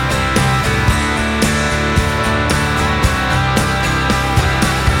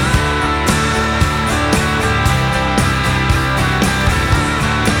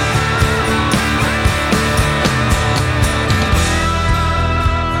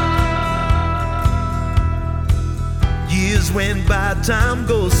 Years went by, time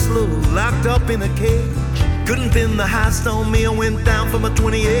goes slow, locked up in a cage. Couldn't pin the heist on me, I went down from a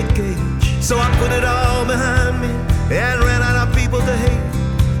 28 gauge. So I put it all behind me and ran out of people to hate.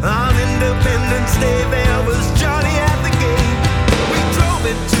 On Independence Day there was Johnny at the gate. We drove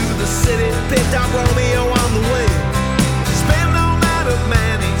into the city, picked out Romeo on the way. Spent all night at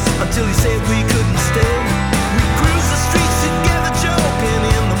Manny's until he said we couldn't stay. We cruised the streets together, joking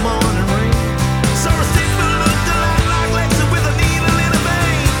in the morning rain. Saw a stick full of delight like Lexi with a needle in a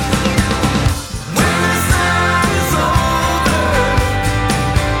vein. When this night is over,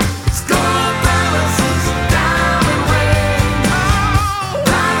 it's gold palaces, diamond rings,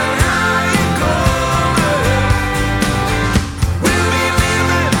 riding high in clover. We'll be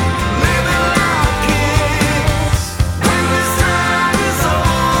living like kings. When this night is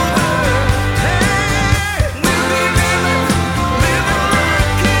over, hey, we'll be living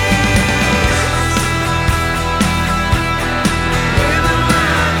like kings.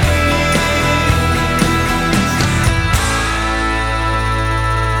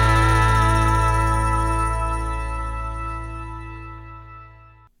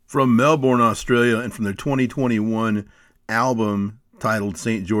 From Melbourne, Australia, and from their 2021 album titled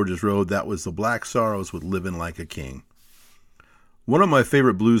St. George's Road, that was the Black Sorrows with Living Like a King. One of my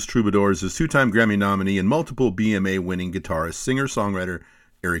favorite blues troubadours is two-time Grammy nominee and multiple BMA-winning guitarist, singer-songwriter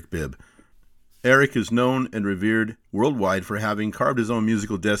Eric Bibb. Eric is known and revered worldwide for having carved his own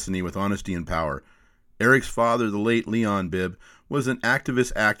musical destiny with honesty and power. Eric's father, the late Leon Bibb, was an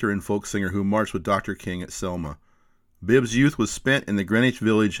activist actor and folk singer who marched with Dr. King at Selma. Bibb's youth was spent in the Greenwich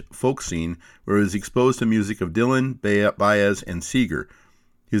Village folk scene, where he was exposed to music of Dylan, Baez, and Seeger.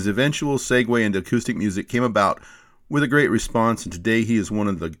 His eventual segue into acoustic music came about with a great response, and today he is one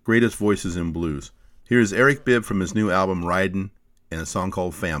of the greatest voices in blues. Here's Eric Bibb from his new album, Ridin', and a song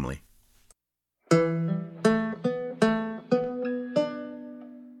called Family.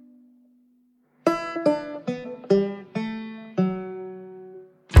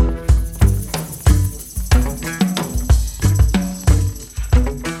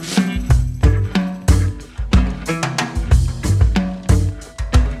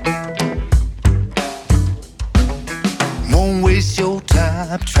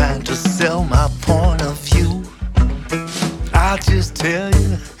 not trying to sell my point of view. I'll just tell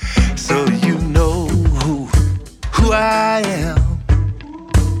you so you know who I am.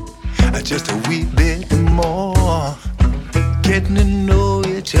 Just a wee bit more. Getting to know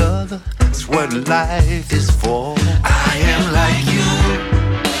each other, that's what life is for. I am like you,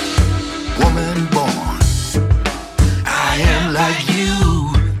 woman born. I am like you,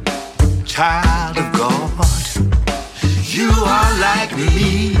 child of God. You are like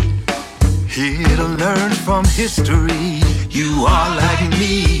me, here to learn from history. You are like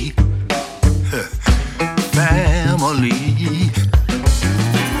me, family.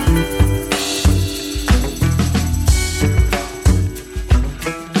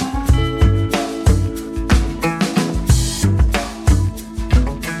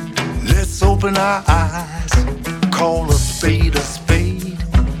 Open our eyes, call a spade a spade.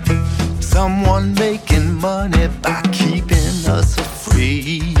 Someone making money by keeping us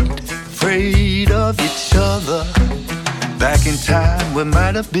afraid of each other. Back in time we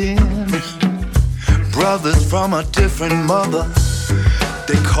might have been brothers from a different mother.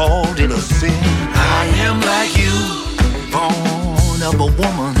 They called it a sin. I am like you, born of a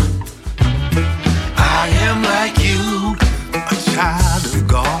woman. I am like you, a child of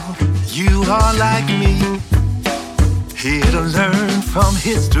God. You are like me, here to learn from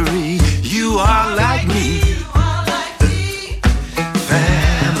history. You are like me,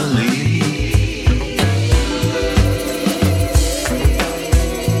 family.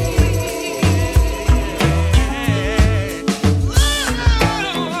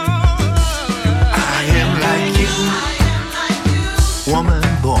 I am like you, woman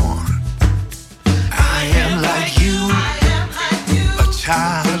born. I am like you, a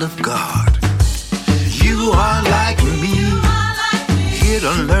child of God. You are like me, here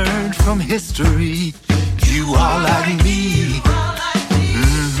to learn from history. You are like me, family.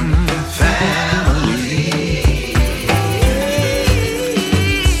 Family.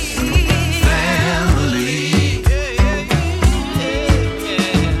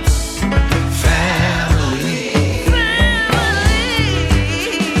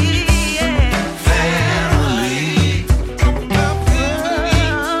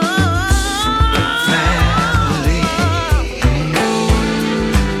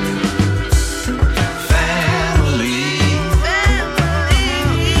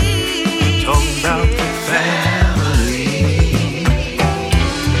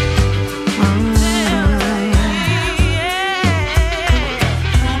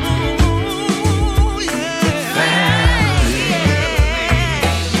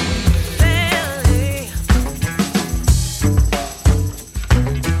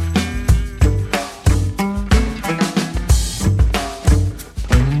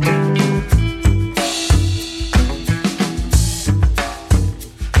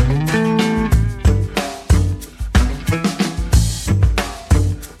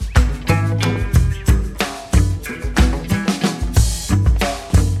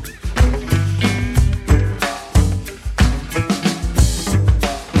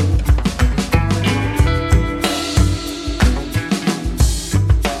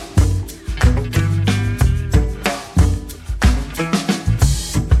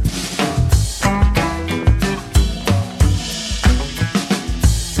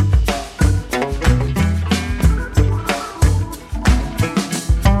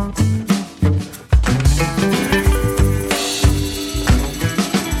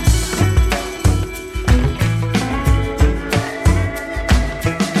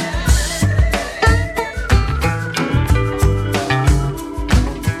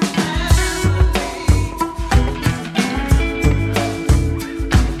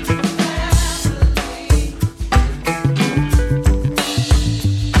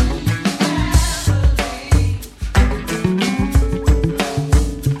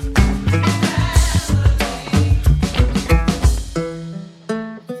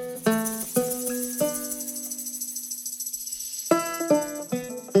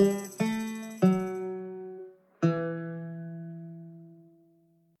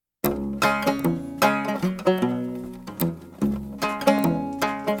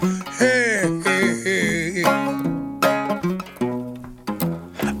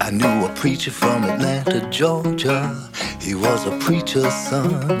 preacher from Atlanta, Georgia. He was a preacher's son.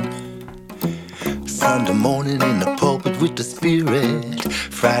 Sunday morning in the pulpit with the Spirit.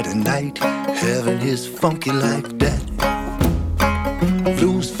 Friday night, heaven is funky like that.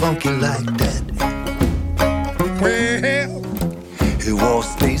 Blues funky like that. Well, he wore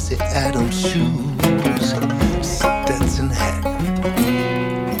Stacey Adams shoes, Stetson hat.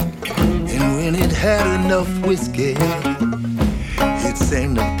 And when he'd had enough whiskey, he It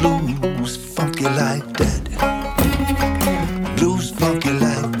sang the blues funky like that. Blues funky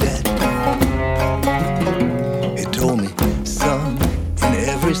like that. It told me, son, in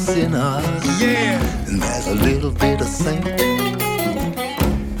every sinner, and there's a little bit of saint.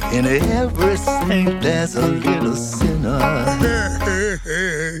 In every saint, there's a little sinner.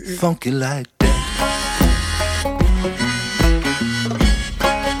 Funky like that.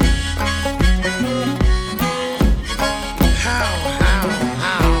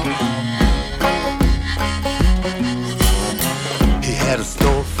 He had a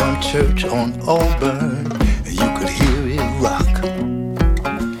storefront church on Auburn, and you could hear it rock.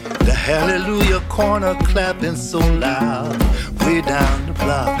 The hallelujah corner clapping so loud, way down the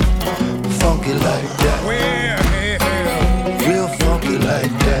block. Funky like that. Real funky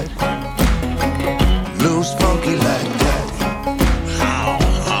like that. Blues funky like that. How.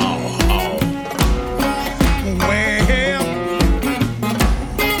 Well,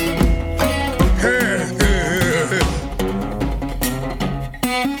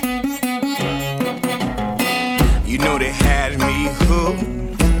 you know they had me hooked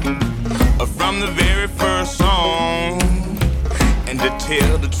from the very first song. And to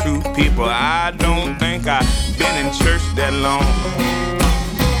tell the truth, people, I don't think I've been in church that long.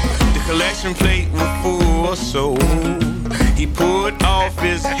 The collection plate was full, so he put off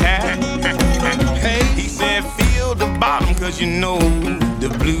his hat. He said, feel the bottom, cause you know the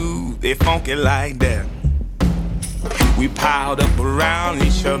blues, they funky like that. We piled up around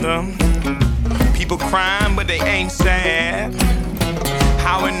each other, people crying, but they ain't sad.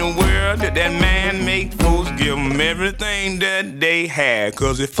 How in the world did that man make folks give them everything that they had?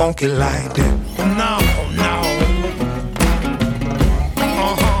 Cause it funky like that. No.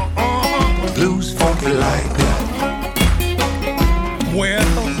 Blues funky like that. Well,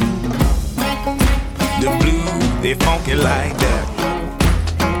 the blues, they funky like that.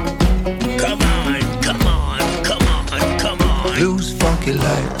 Come on. Blues funky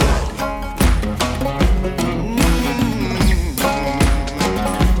like that.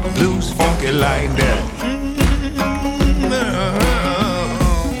 Blues funky like that.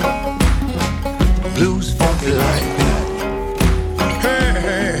 Blues funky like that.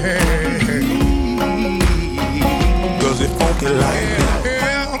 Cause it funky like that.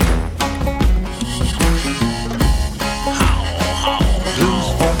 Blues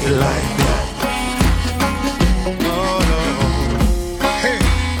funky like that.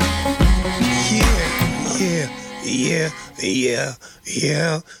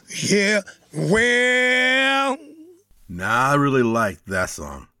 Yeah. Well, Nah, I really liked that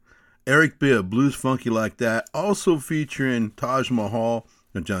song. Eric Bibb, Blues Funky Like That, also featuring Taj Mahal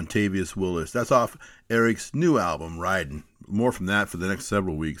and Jontavius Willis. That's off Eric's new album, Riding. More from that for the next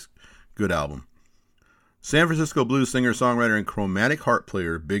several weeks. Good album. San Francisco blues singer, songwriter, and chromatic harp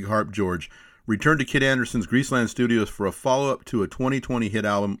player Big Harp George returned to Kid Anderson's Greaseland Studios for a follow-up to a 2020 hit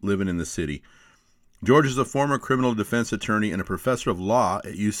album, Living in the City. George is a former criminal defense attorney and a professor of law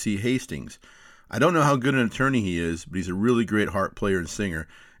at UC Hastings. I don't know how good an attorney he is, but he's a really great harp player and singer,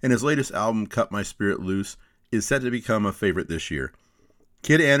 and his latest album, Cut My Spirit Loose, is set to become a favorite this year.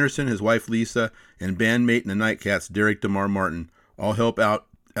 Kid Anderson, his wife Lisa, and bandmate in the Nightcats, Derek DeMar Martin, all help out,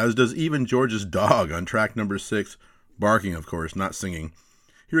 as does even George's dog on track number 6, barking, of course, not singing.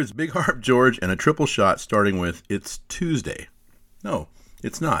 Here is Big Harp George and a triple shot starting with It's Tuesday. No,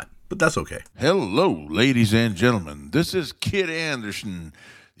 it's not, but that's okay. Hello, ladies and gentlemen. This is Kid Anderson,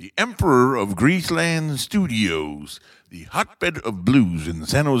 the Emperor of Greaseland Studios, the hotbed of blues in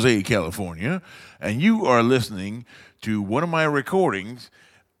San Jose, California, and you are listening to one of my recordings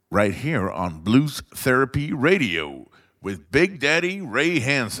right here on Blues Therapy Radio with Big Daddy Ray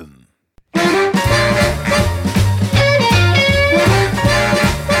Hansen.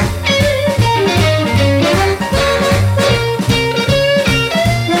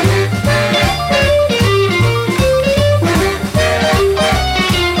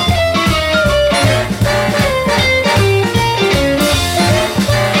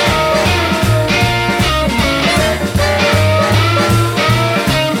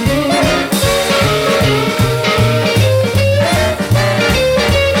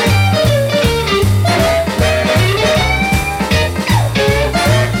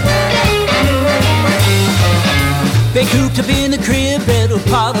 Cooped up in the crib, better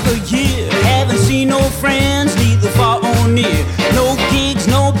part of a year. Haven't seen no friends, neither far or near. No gigs,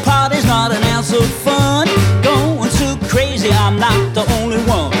 no parties, not an ounce of fun. Going so crazy, I'm not the only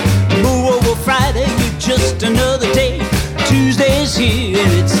one. Move over Friday, it's just another day. Tuesday's here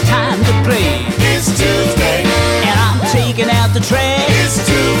and it's time to play. It's Tuesday, and I'm taking out the trash. It's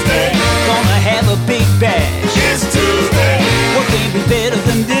Tuesday, gonna have a big bash. It's Tuesday, what can we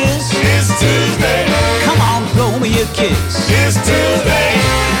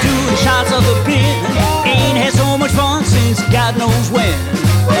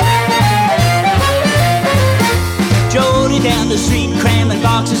the street, cramming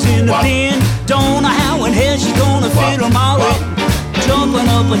boxes in the bin. Don't know how in hell she's gonna fit them all in. Jumping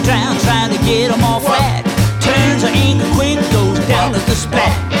up and down, trying to get them all flat. Turns her ankle quick, goes down at the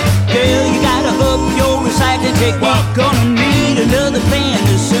splat. Girl, you gotta up your recycling technique. Gonna need another band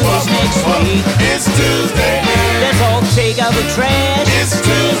as soon as next week. It's Tuesday. Let's all take out the trash. It's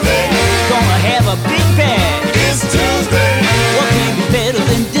Tuesday. Gonna have a big bash. It's Tuesday. What can be better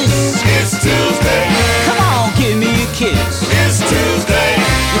than this? It's Tuesday. Come on, give me a kiss. It's Tuesday.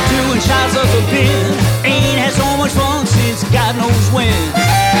 We're doing shots of the bin. Ain't had so much fun since God knows when.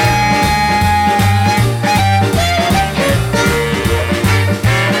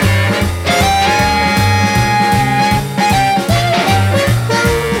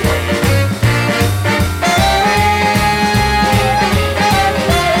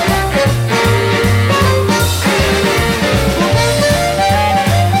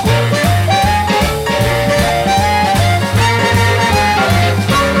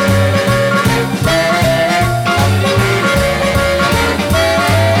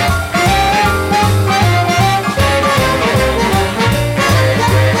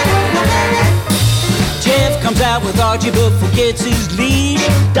 With Archie but forgets his leash.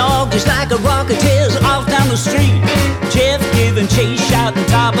 Dog just like a rocket tears off down the street. Jeff giving chase, shouting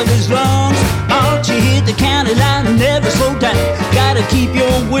top of his lungs. Archie hit the county line and never slow down. Gotta keep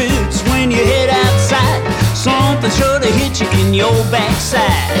your wits when you head outside. Something sure to hit you in your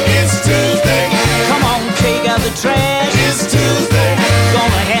backside. It's Tuesday. Come on, take out the trash. It's Tuesday.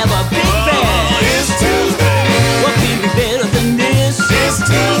 Gonna have a big bash. It's Tuesday. What can be better than this? It's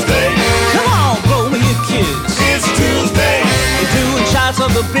Tuesday. Come on, blow me a kiss. It's Tuesday. You're doing shots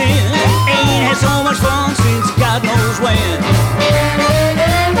of the bin. Ain't had so much fun since God knows when.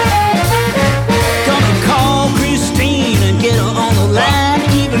 Gonna call Christine and get her on the line.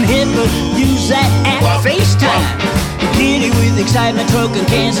 Even Hitler use that app FaceTime. Giddy with excitement, trucking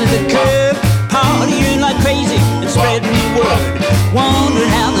cans to the curb. Partying like crazy and spreading the word. Wondering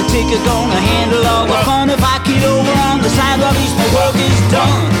how the ticket gonna handle all the fun. If I get over on the side, at least my work is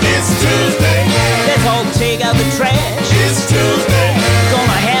done. It's Tuesday. Let's all take out the trash. It's Tuesday.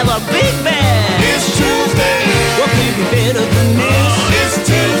 Gonna have a big bash. It's Tuesday. What can be better than this? It's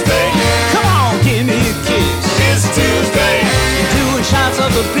Tuesday. Come on, give me a kiss. It's Tuesday. You're doing shots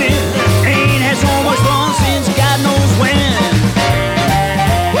of the bin. Ain't had so much fun since God knows when.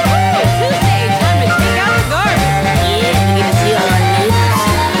 Tuesday, time to take out the garbage. Yeah, we get to see all our neighbors.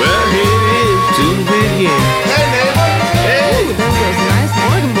 Well, here it is, Tuesday again. Hey, neighbor. Hey. Ooh, those are nice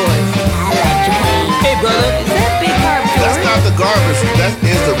Morgan boys. I like your pain. Hey, brother. Is that big garbage? That's not the garbage. That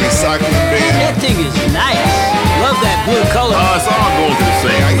is the recycling bin. That thing is nice. Love that blue color. It's all going to the I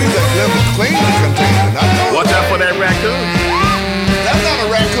same. use that limb to clean the container. Not know. Watch out for that raccoon. That's not a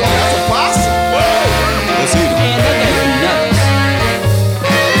raccoon. That's a possum. Let's eat it. Man, that guy's nuts.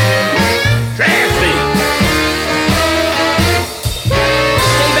 Trash thing.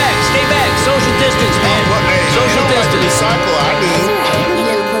 Stay back. Social distance, man. What, hey, Social you don't like to distance. recycle. I do. A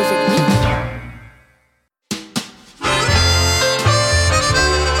little closer to me.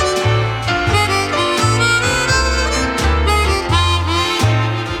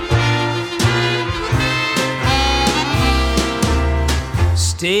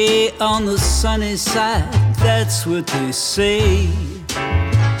 Stay on the sunny side, that's what they say.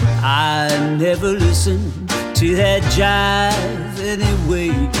 I never listened to that jive anyway.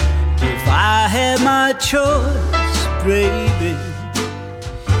 If I had my choice, baby,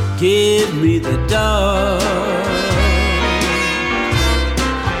 give me the dark.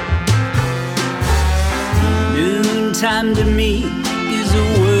 Noontime to me is the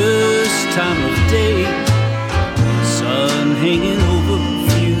worst time of day. Sun hanging over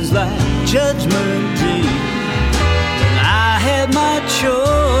feels like Judgment Day. When I had my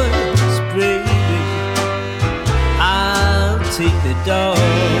choice, baby, I'll take the dark.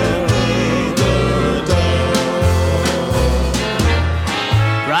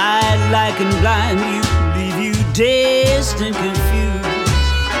 Bright like and blind, you leave you dazed and confused.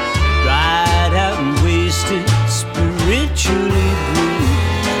 Dried out and wasted, spiritually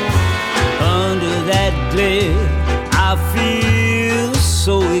bruised. Under that glare, I feel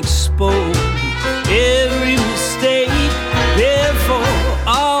so exposed. Every mistake, therefore,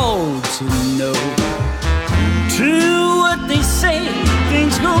 all to know. True what they say,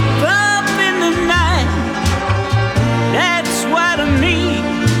 things go bump in the night. That's why to me,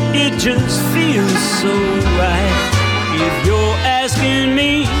 it just feels so right. If you're asking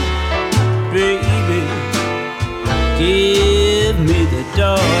me, baby, give me the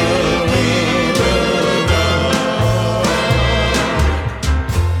dark.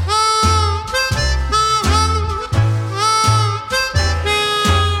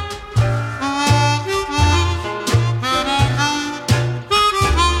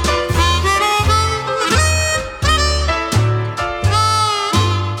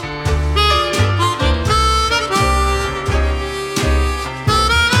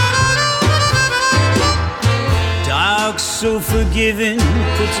 forgiving,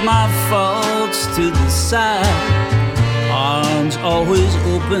 puts my faults to the side. Arms always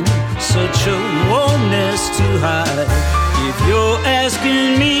open, such a warmness to hide. If you're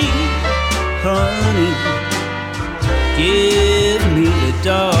asking me, honey, give me the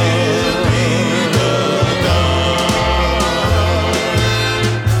dark.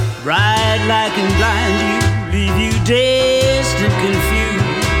 Ride like and blind you, leave you dazed and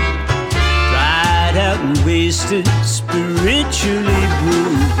confused. Ride out and wasted, spiritually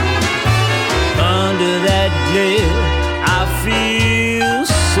bruised. Under that glare, I feel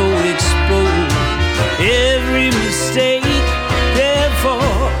so exposed. Every mistake, there for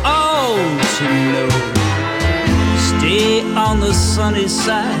all to know. Stay on the sunny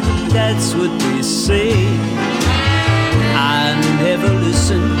side, that's what they say. I never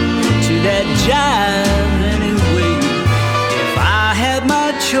listen to that jive anyway. If I had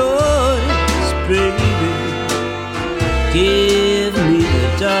my choice, baby, give me the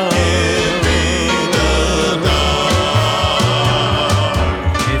dark.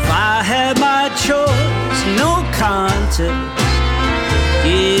 If I had my choice, no contest,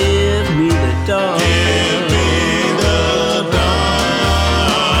 give me the dark.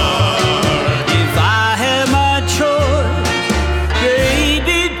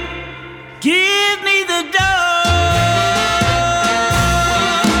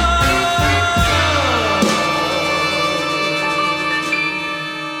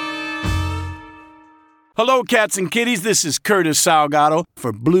 Hello, cats and kitties. This is Curtis Salgado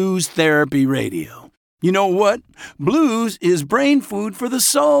for Blues Therapy Radio. You know what? Blues is brain food for the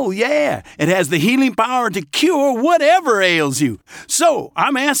soul, yeah. It has the healing power to cure whatever ails you. So,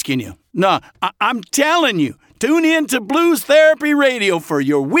 I'm asking you, I'm telling you, tune in to Blues Therapy Radio for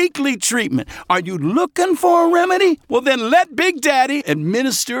your weekly treatment. Are you looking for a remedy? Well, then let Big Daddy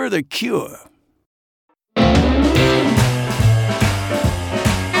administer the cure.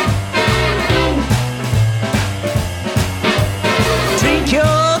 Drink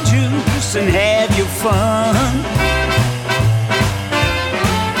your juice and have your fun.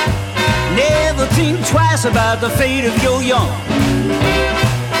 Never think twice about the fate of your young.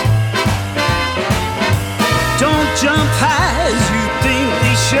 Don't jump high as you think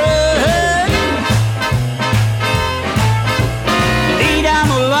they should. Lay down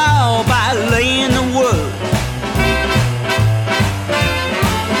the law by laying the wood.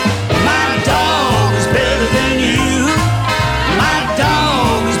 My dog is better than you. My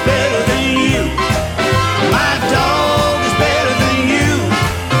dog is better than you. My dog is better than you.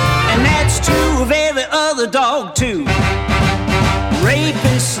 And that's true of every other dog too. Rape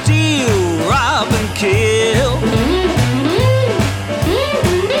and steal, rob and kill.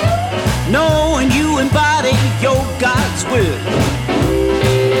 Knowing you embody your God's will.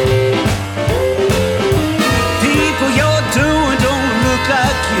 People you're doing don't look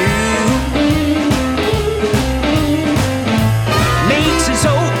like you. Makes it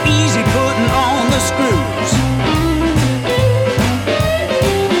so easy putting on the screws.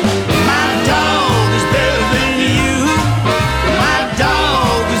 My dog is better than you. My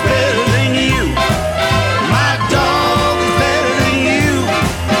dog is better than you. My dog is better than you.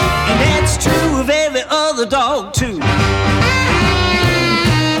 And that's true of every other dog too.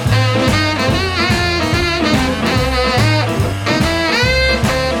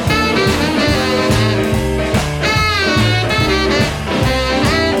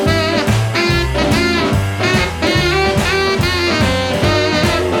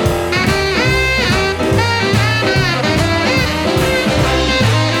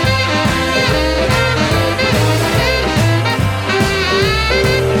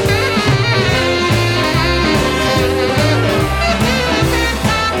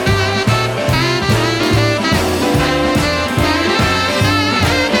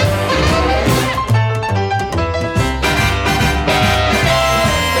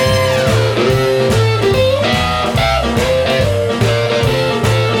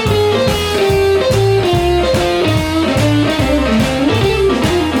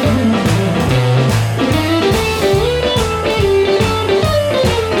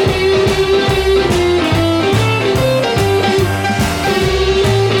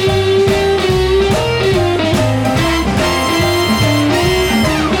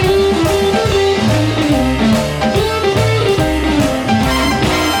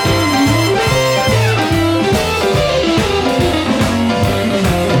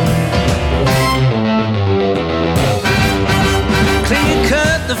 Clean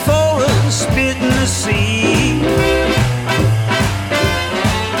cut the forest, spit in the sea.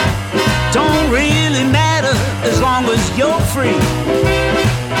 Don't really matter as long as you're free.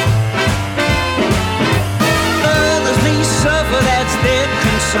 Others may suffer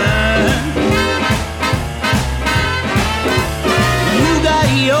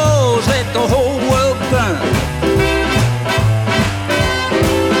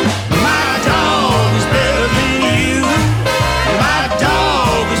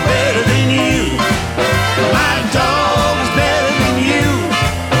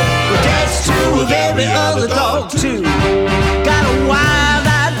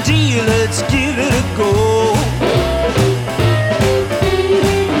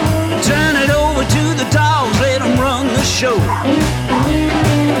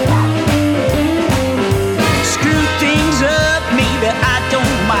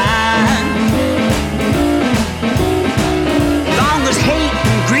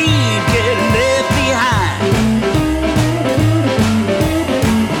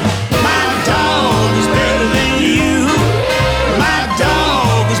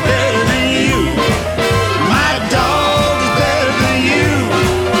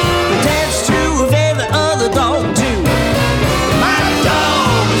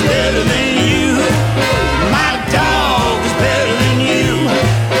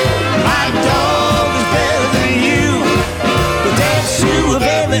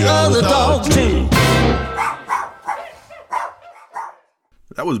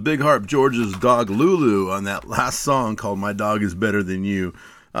That was Big Harp George's dog Lulu on that last song called My Dog Is Better Than You.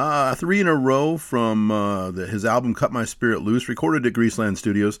 3 in a row from his album Cut My Spirit Loose, recorded at Greaseland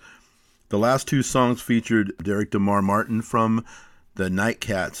Studios. The last 2 songs featured Derek DeMar Martin from the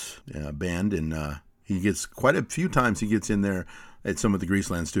Nightcats band, and he gets quite a few times he gets in there at some of the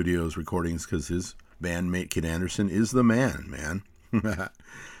Greaseland Studios recordings because his bandmate Kid Anderson is the man.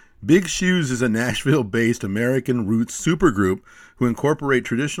 Big Shoes is a Nashville-based American roots supergroup who incorporate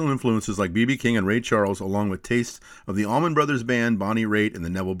traditional influences like B.B. King and Ray Charles, along with tastes of the Allman Brothers Band, Bonnie Raitt, and the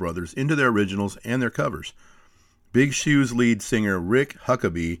Neville Brothers into their originals and their covers. Big Shoes lead singer Rick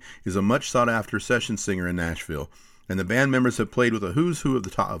Huckabee is a much sought-after session singer in Nashville, and the band members have played with a who's who of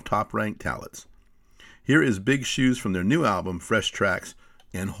the top-ranked talents. Here is Big Shoes from their new album, Fresh Tracks,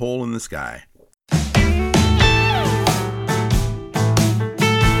 and Hole in the Sky.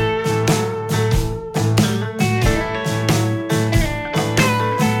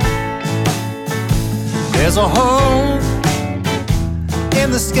 There's a hole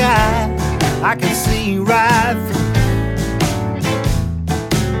in the sky I can see right through.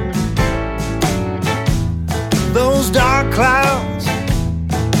 Those dark clouds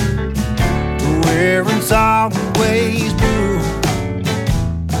where it's always blue.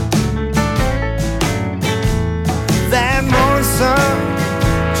 That morning sun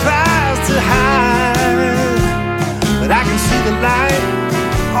tries to hide, but I can see the light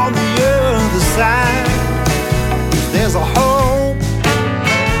on the other side. There's a hole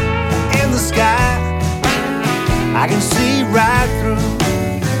in the sky I can see right through.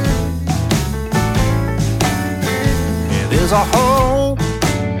 Yeah, there's a hole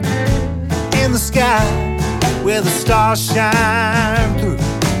in the sky where the stars shine through.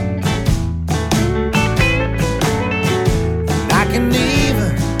 And I can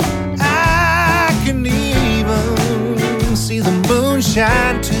even see the moon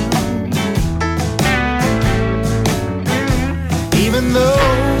shine too. Even though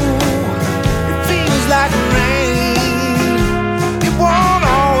it feels like rain, it won't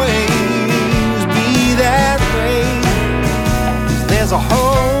always be that way. There's a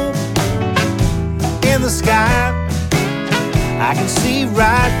hole in the sky I can see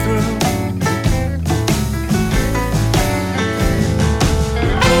right through.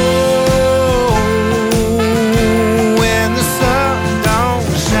 Oh, when the sun don't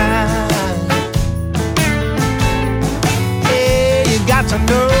shine, got to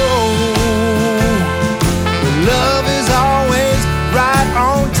know love is always right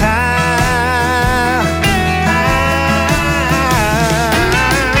on time.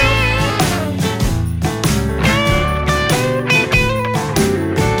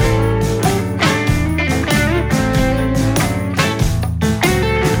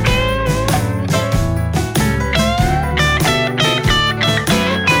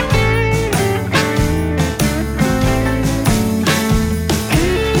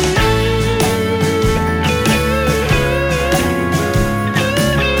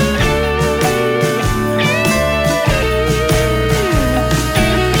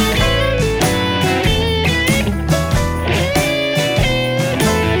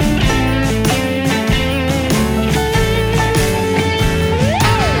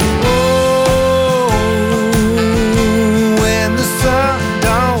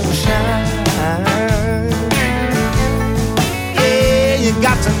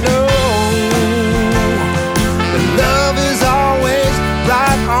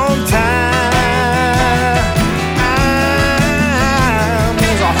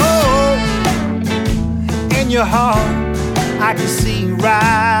 Your heart I can see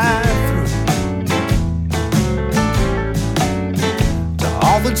right through. To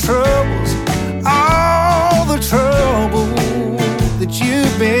all the troubles that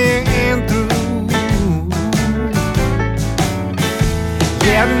you've been through.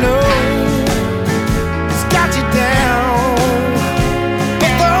 Yeah, I know it's got you down,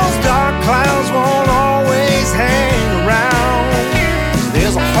 but those dark clouds won't always hang around.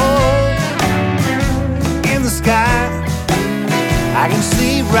 There's a hole sky I can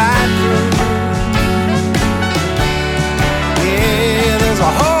see right through. Yeah, there's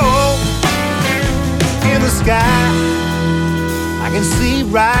a hole in the sky I can see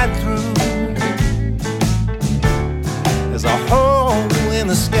right through. There's a hole in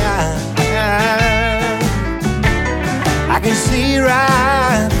the sky I can see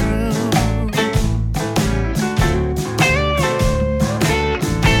right through.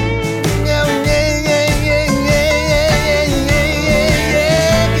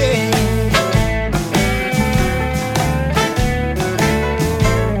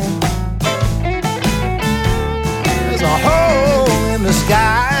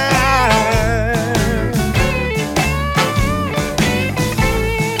 Sky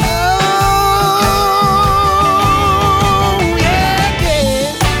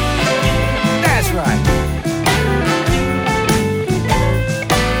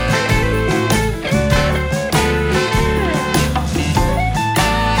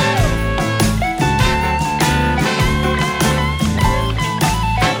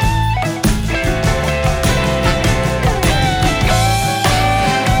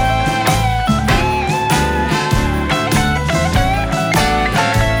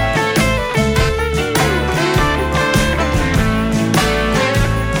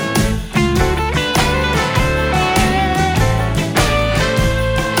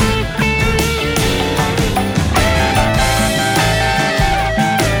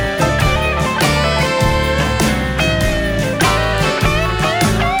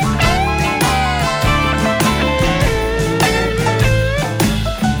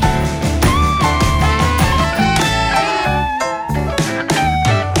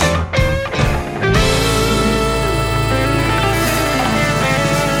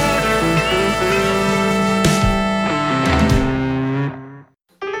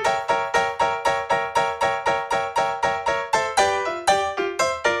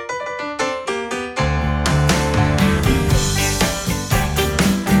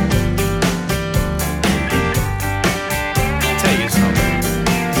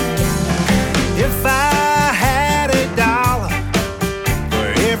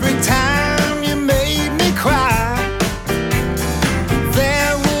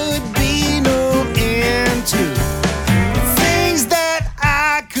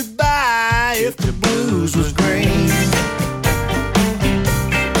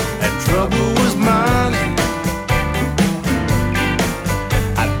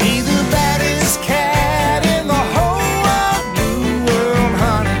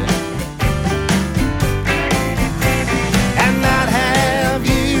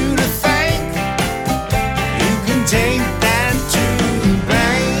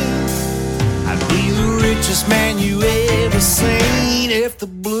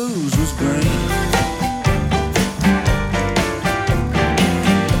blues was green.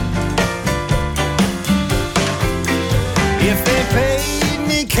 If they paid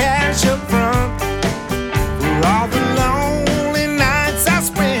me cash up front for all the lonely nights I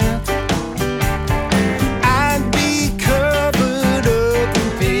spent, I'd be covered up in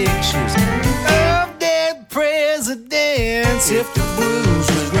pictures of dead presidents if the blues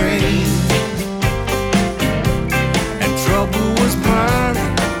was green and trouble was money.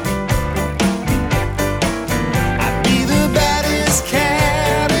 I'd be the baddest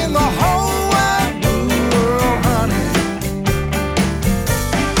cat in the whole wide world, honey.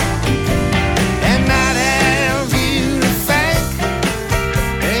 And I'd have you to thank,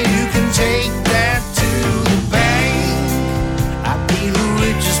 and you can take that to the bank. I'd be the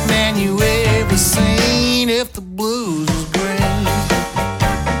richest man you ever seen if the blues was green.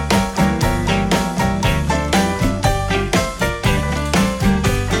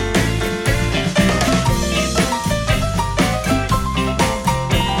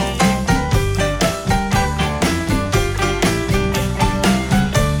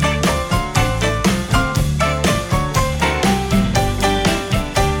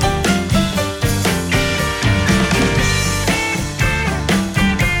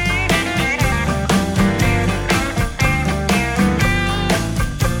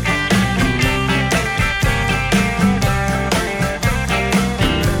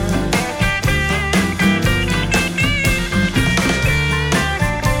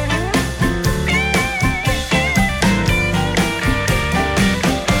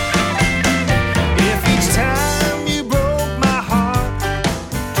 If each time you broke my heart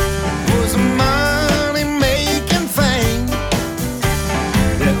was a money-making thing,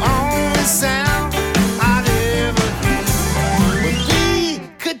 the only sound I'd ever hear would be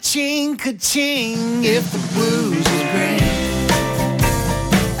ka-ching, ka-ching if the blues was green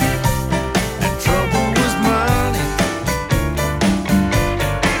and trouble was money.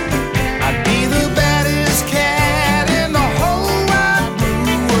 I'd be the baddest cat in the whole wide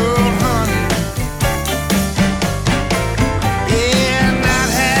world, honey. Yeah, and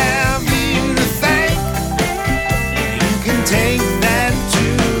I'd have you to thank, and you can take that to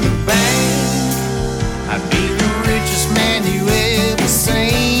the bank. I'd be the richest man you ever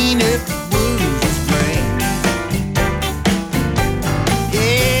seen if the blues was green.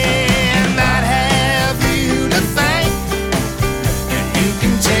 Yeah, and I'd have you to thank, and you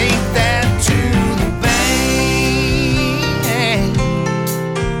can take that to the bank.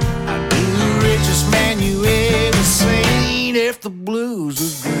 I'd be the richest man you ever seen if the blues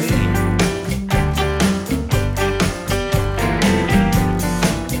was green.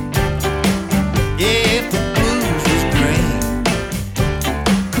 Yeah, if the blues was green,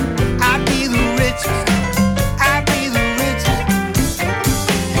 I'd be the richest. I'd be the richest.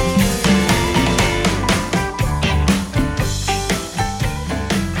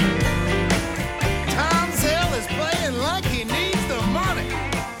 Tom Zell is playing like he needs the money.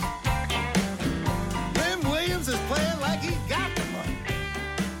 Lynn Williams is playing like he got the money.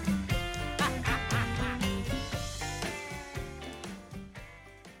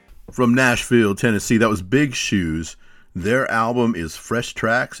 From Nashville, Tennessee, that was Big Shoes. Their album is Fresh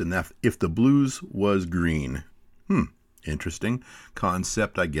Tracks, and that If the Blues Was Green. Interesting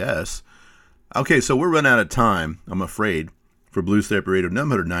concept, I guess. Okay, so we're running out of time, I'm afraid, for Blues Therapy Radio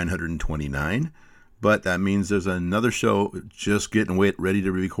number 929. But that means there's another show just getting ready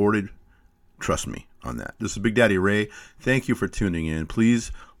to be recorded. Trust me on that. This is Big Daddy Ray. Thank you for tuning in.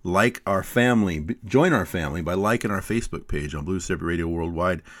 Please like our family. Join our family by liking our Facebook page on Blues Therapy Radio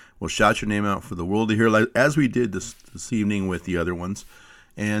Worldwide. We'll shout your name out for the world to hear, like, as we did this evening with the other ones.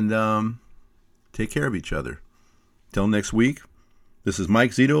 And take care of each other. Till next week, this is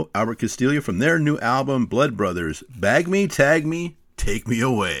Mike Zito, Albert Castillo from their new album, Blood Brothers. Bag me, tag me, take me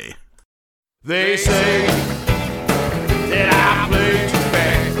away. They say that I play